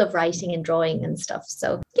 because I do love writing and drawing and stuff.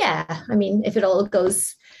 So yeah, I mean, if it all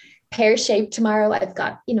goes pear-shaped tomorrow, I've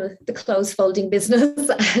got, the clothes folding business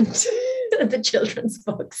and the children's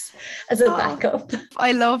books as a backup.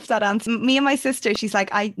 I love that answer. Me and my sister, she's like,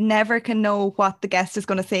 I never can know what the guest is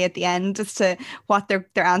going to say at the end as to what their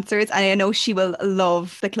answer is. And I know she will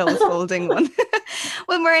love the clothes folding one.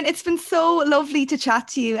 Well, Muireann, it's been so lovely to chat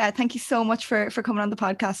to you. Thank you so much for coming on the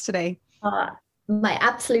podcast today. My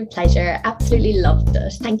absolute pleasure. Absolutely loved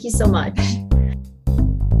it. Thank you so much.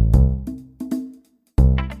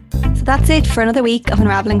 So that's it for another week of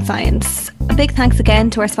Unravelling Science. A big thanks again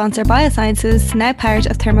to our sponsor Biosciences, now part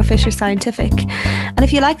of Thermo Fisher Scientific. And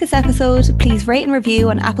if you like this episode, please rate and review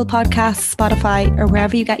on Apple Podcasts, Spotify, or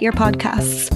wherever you get your podcasts.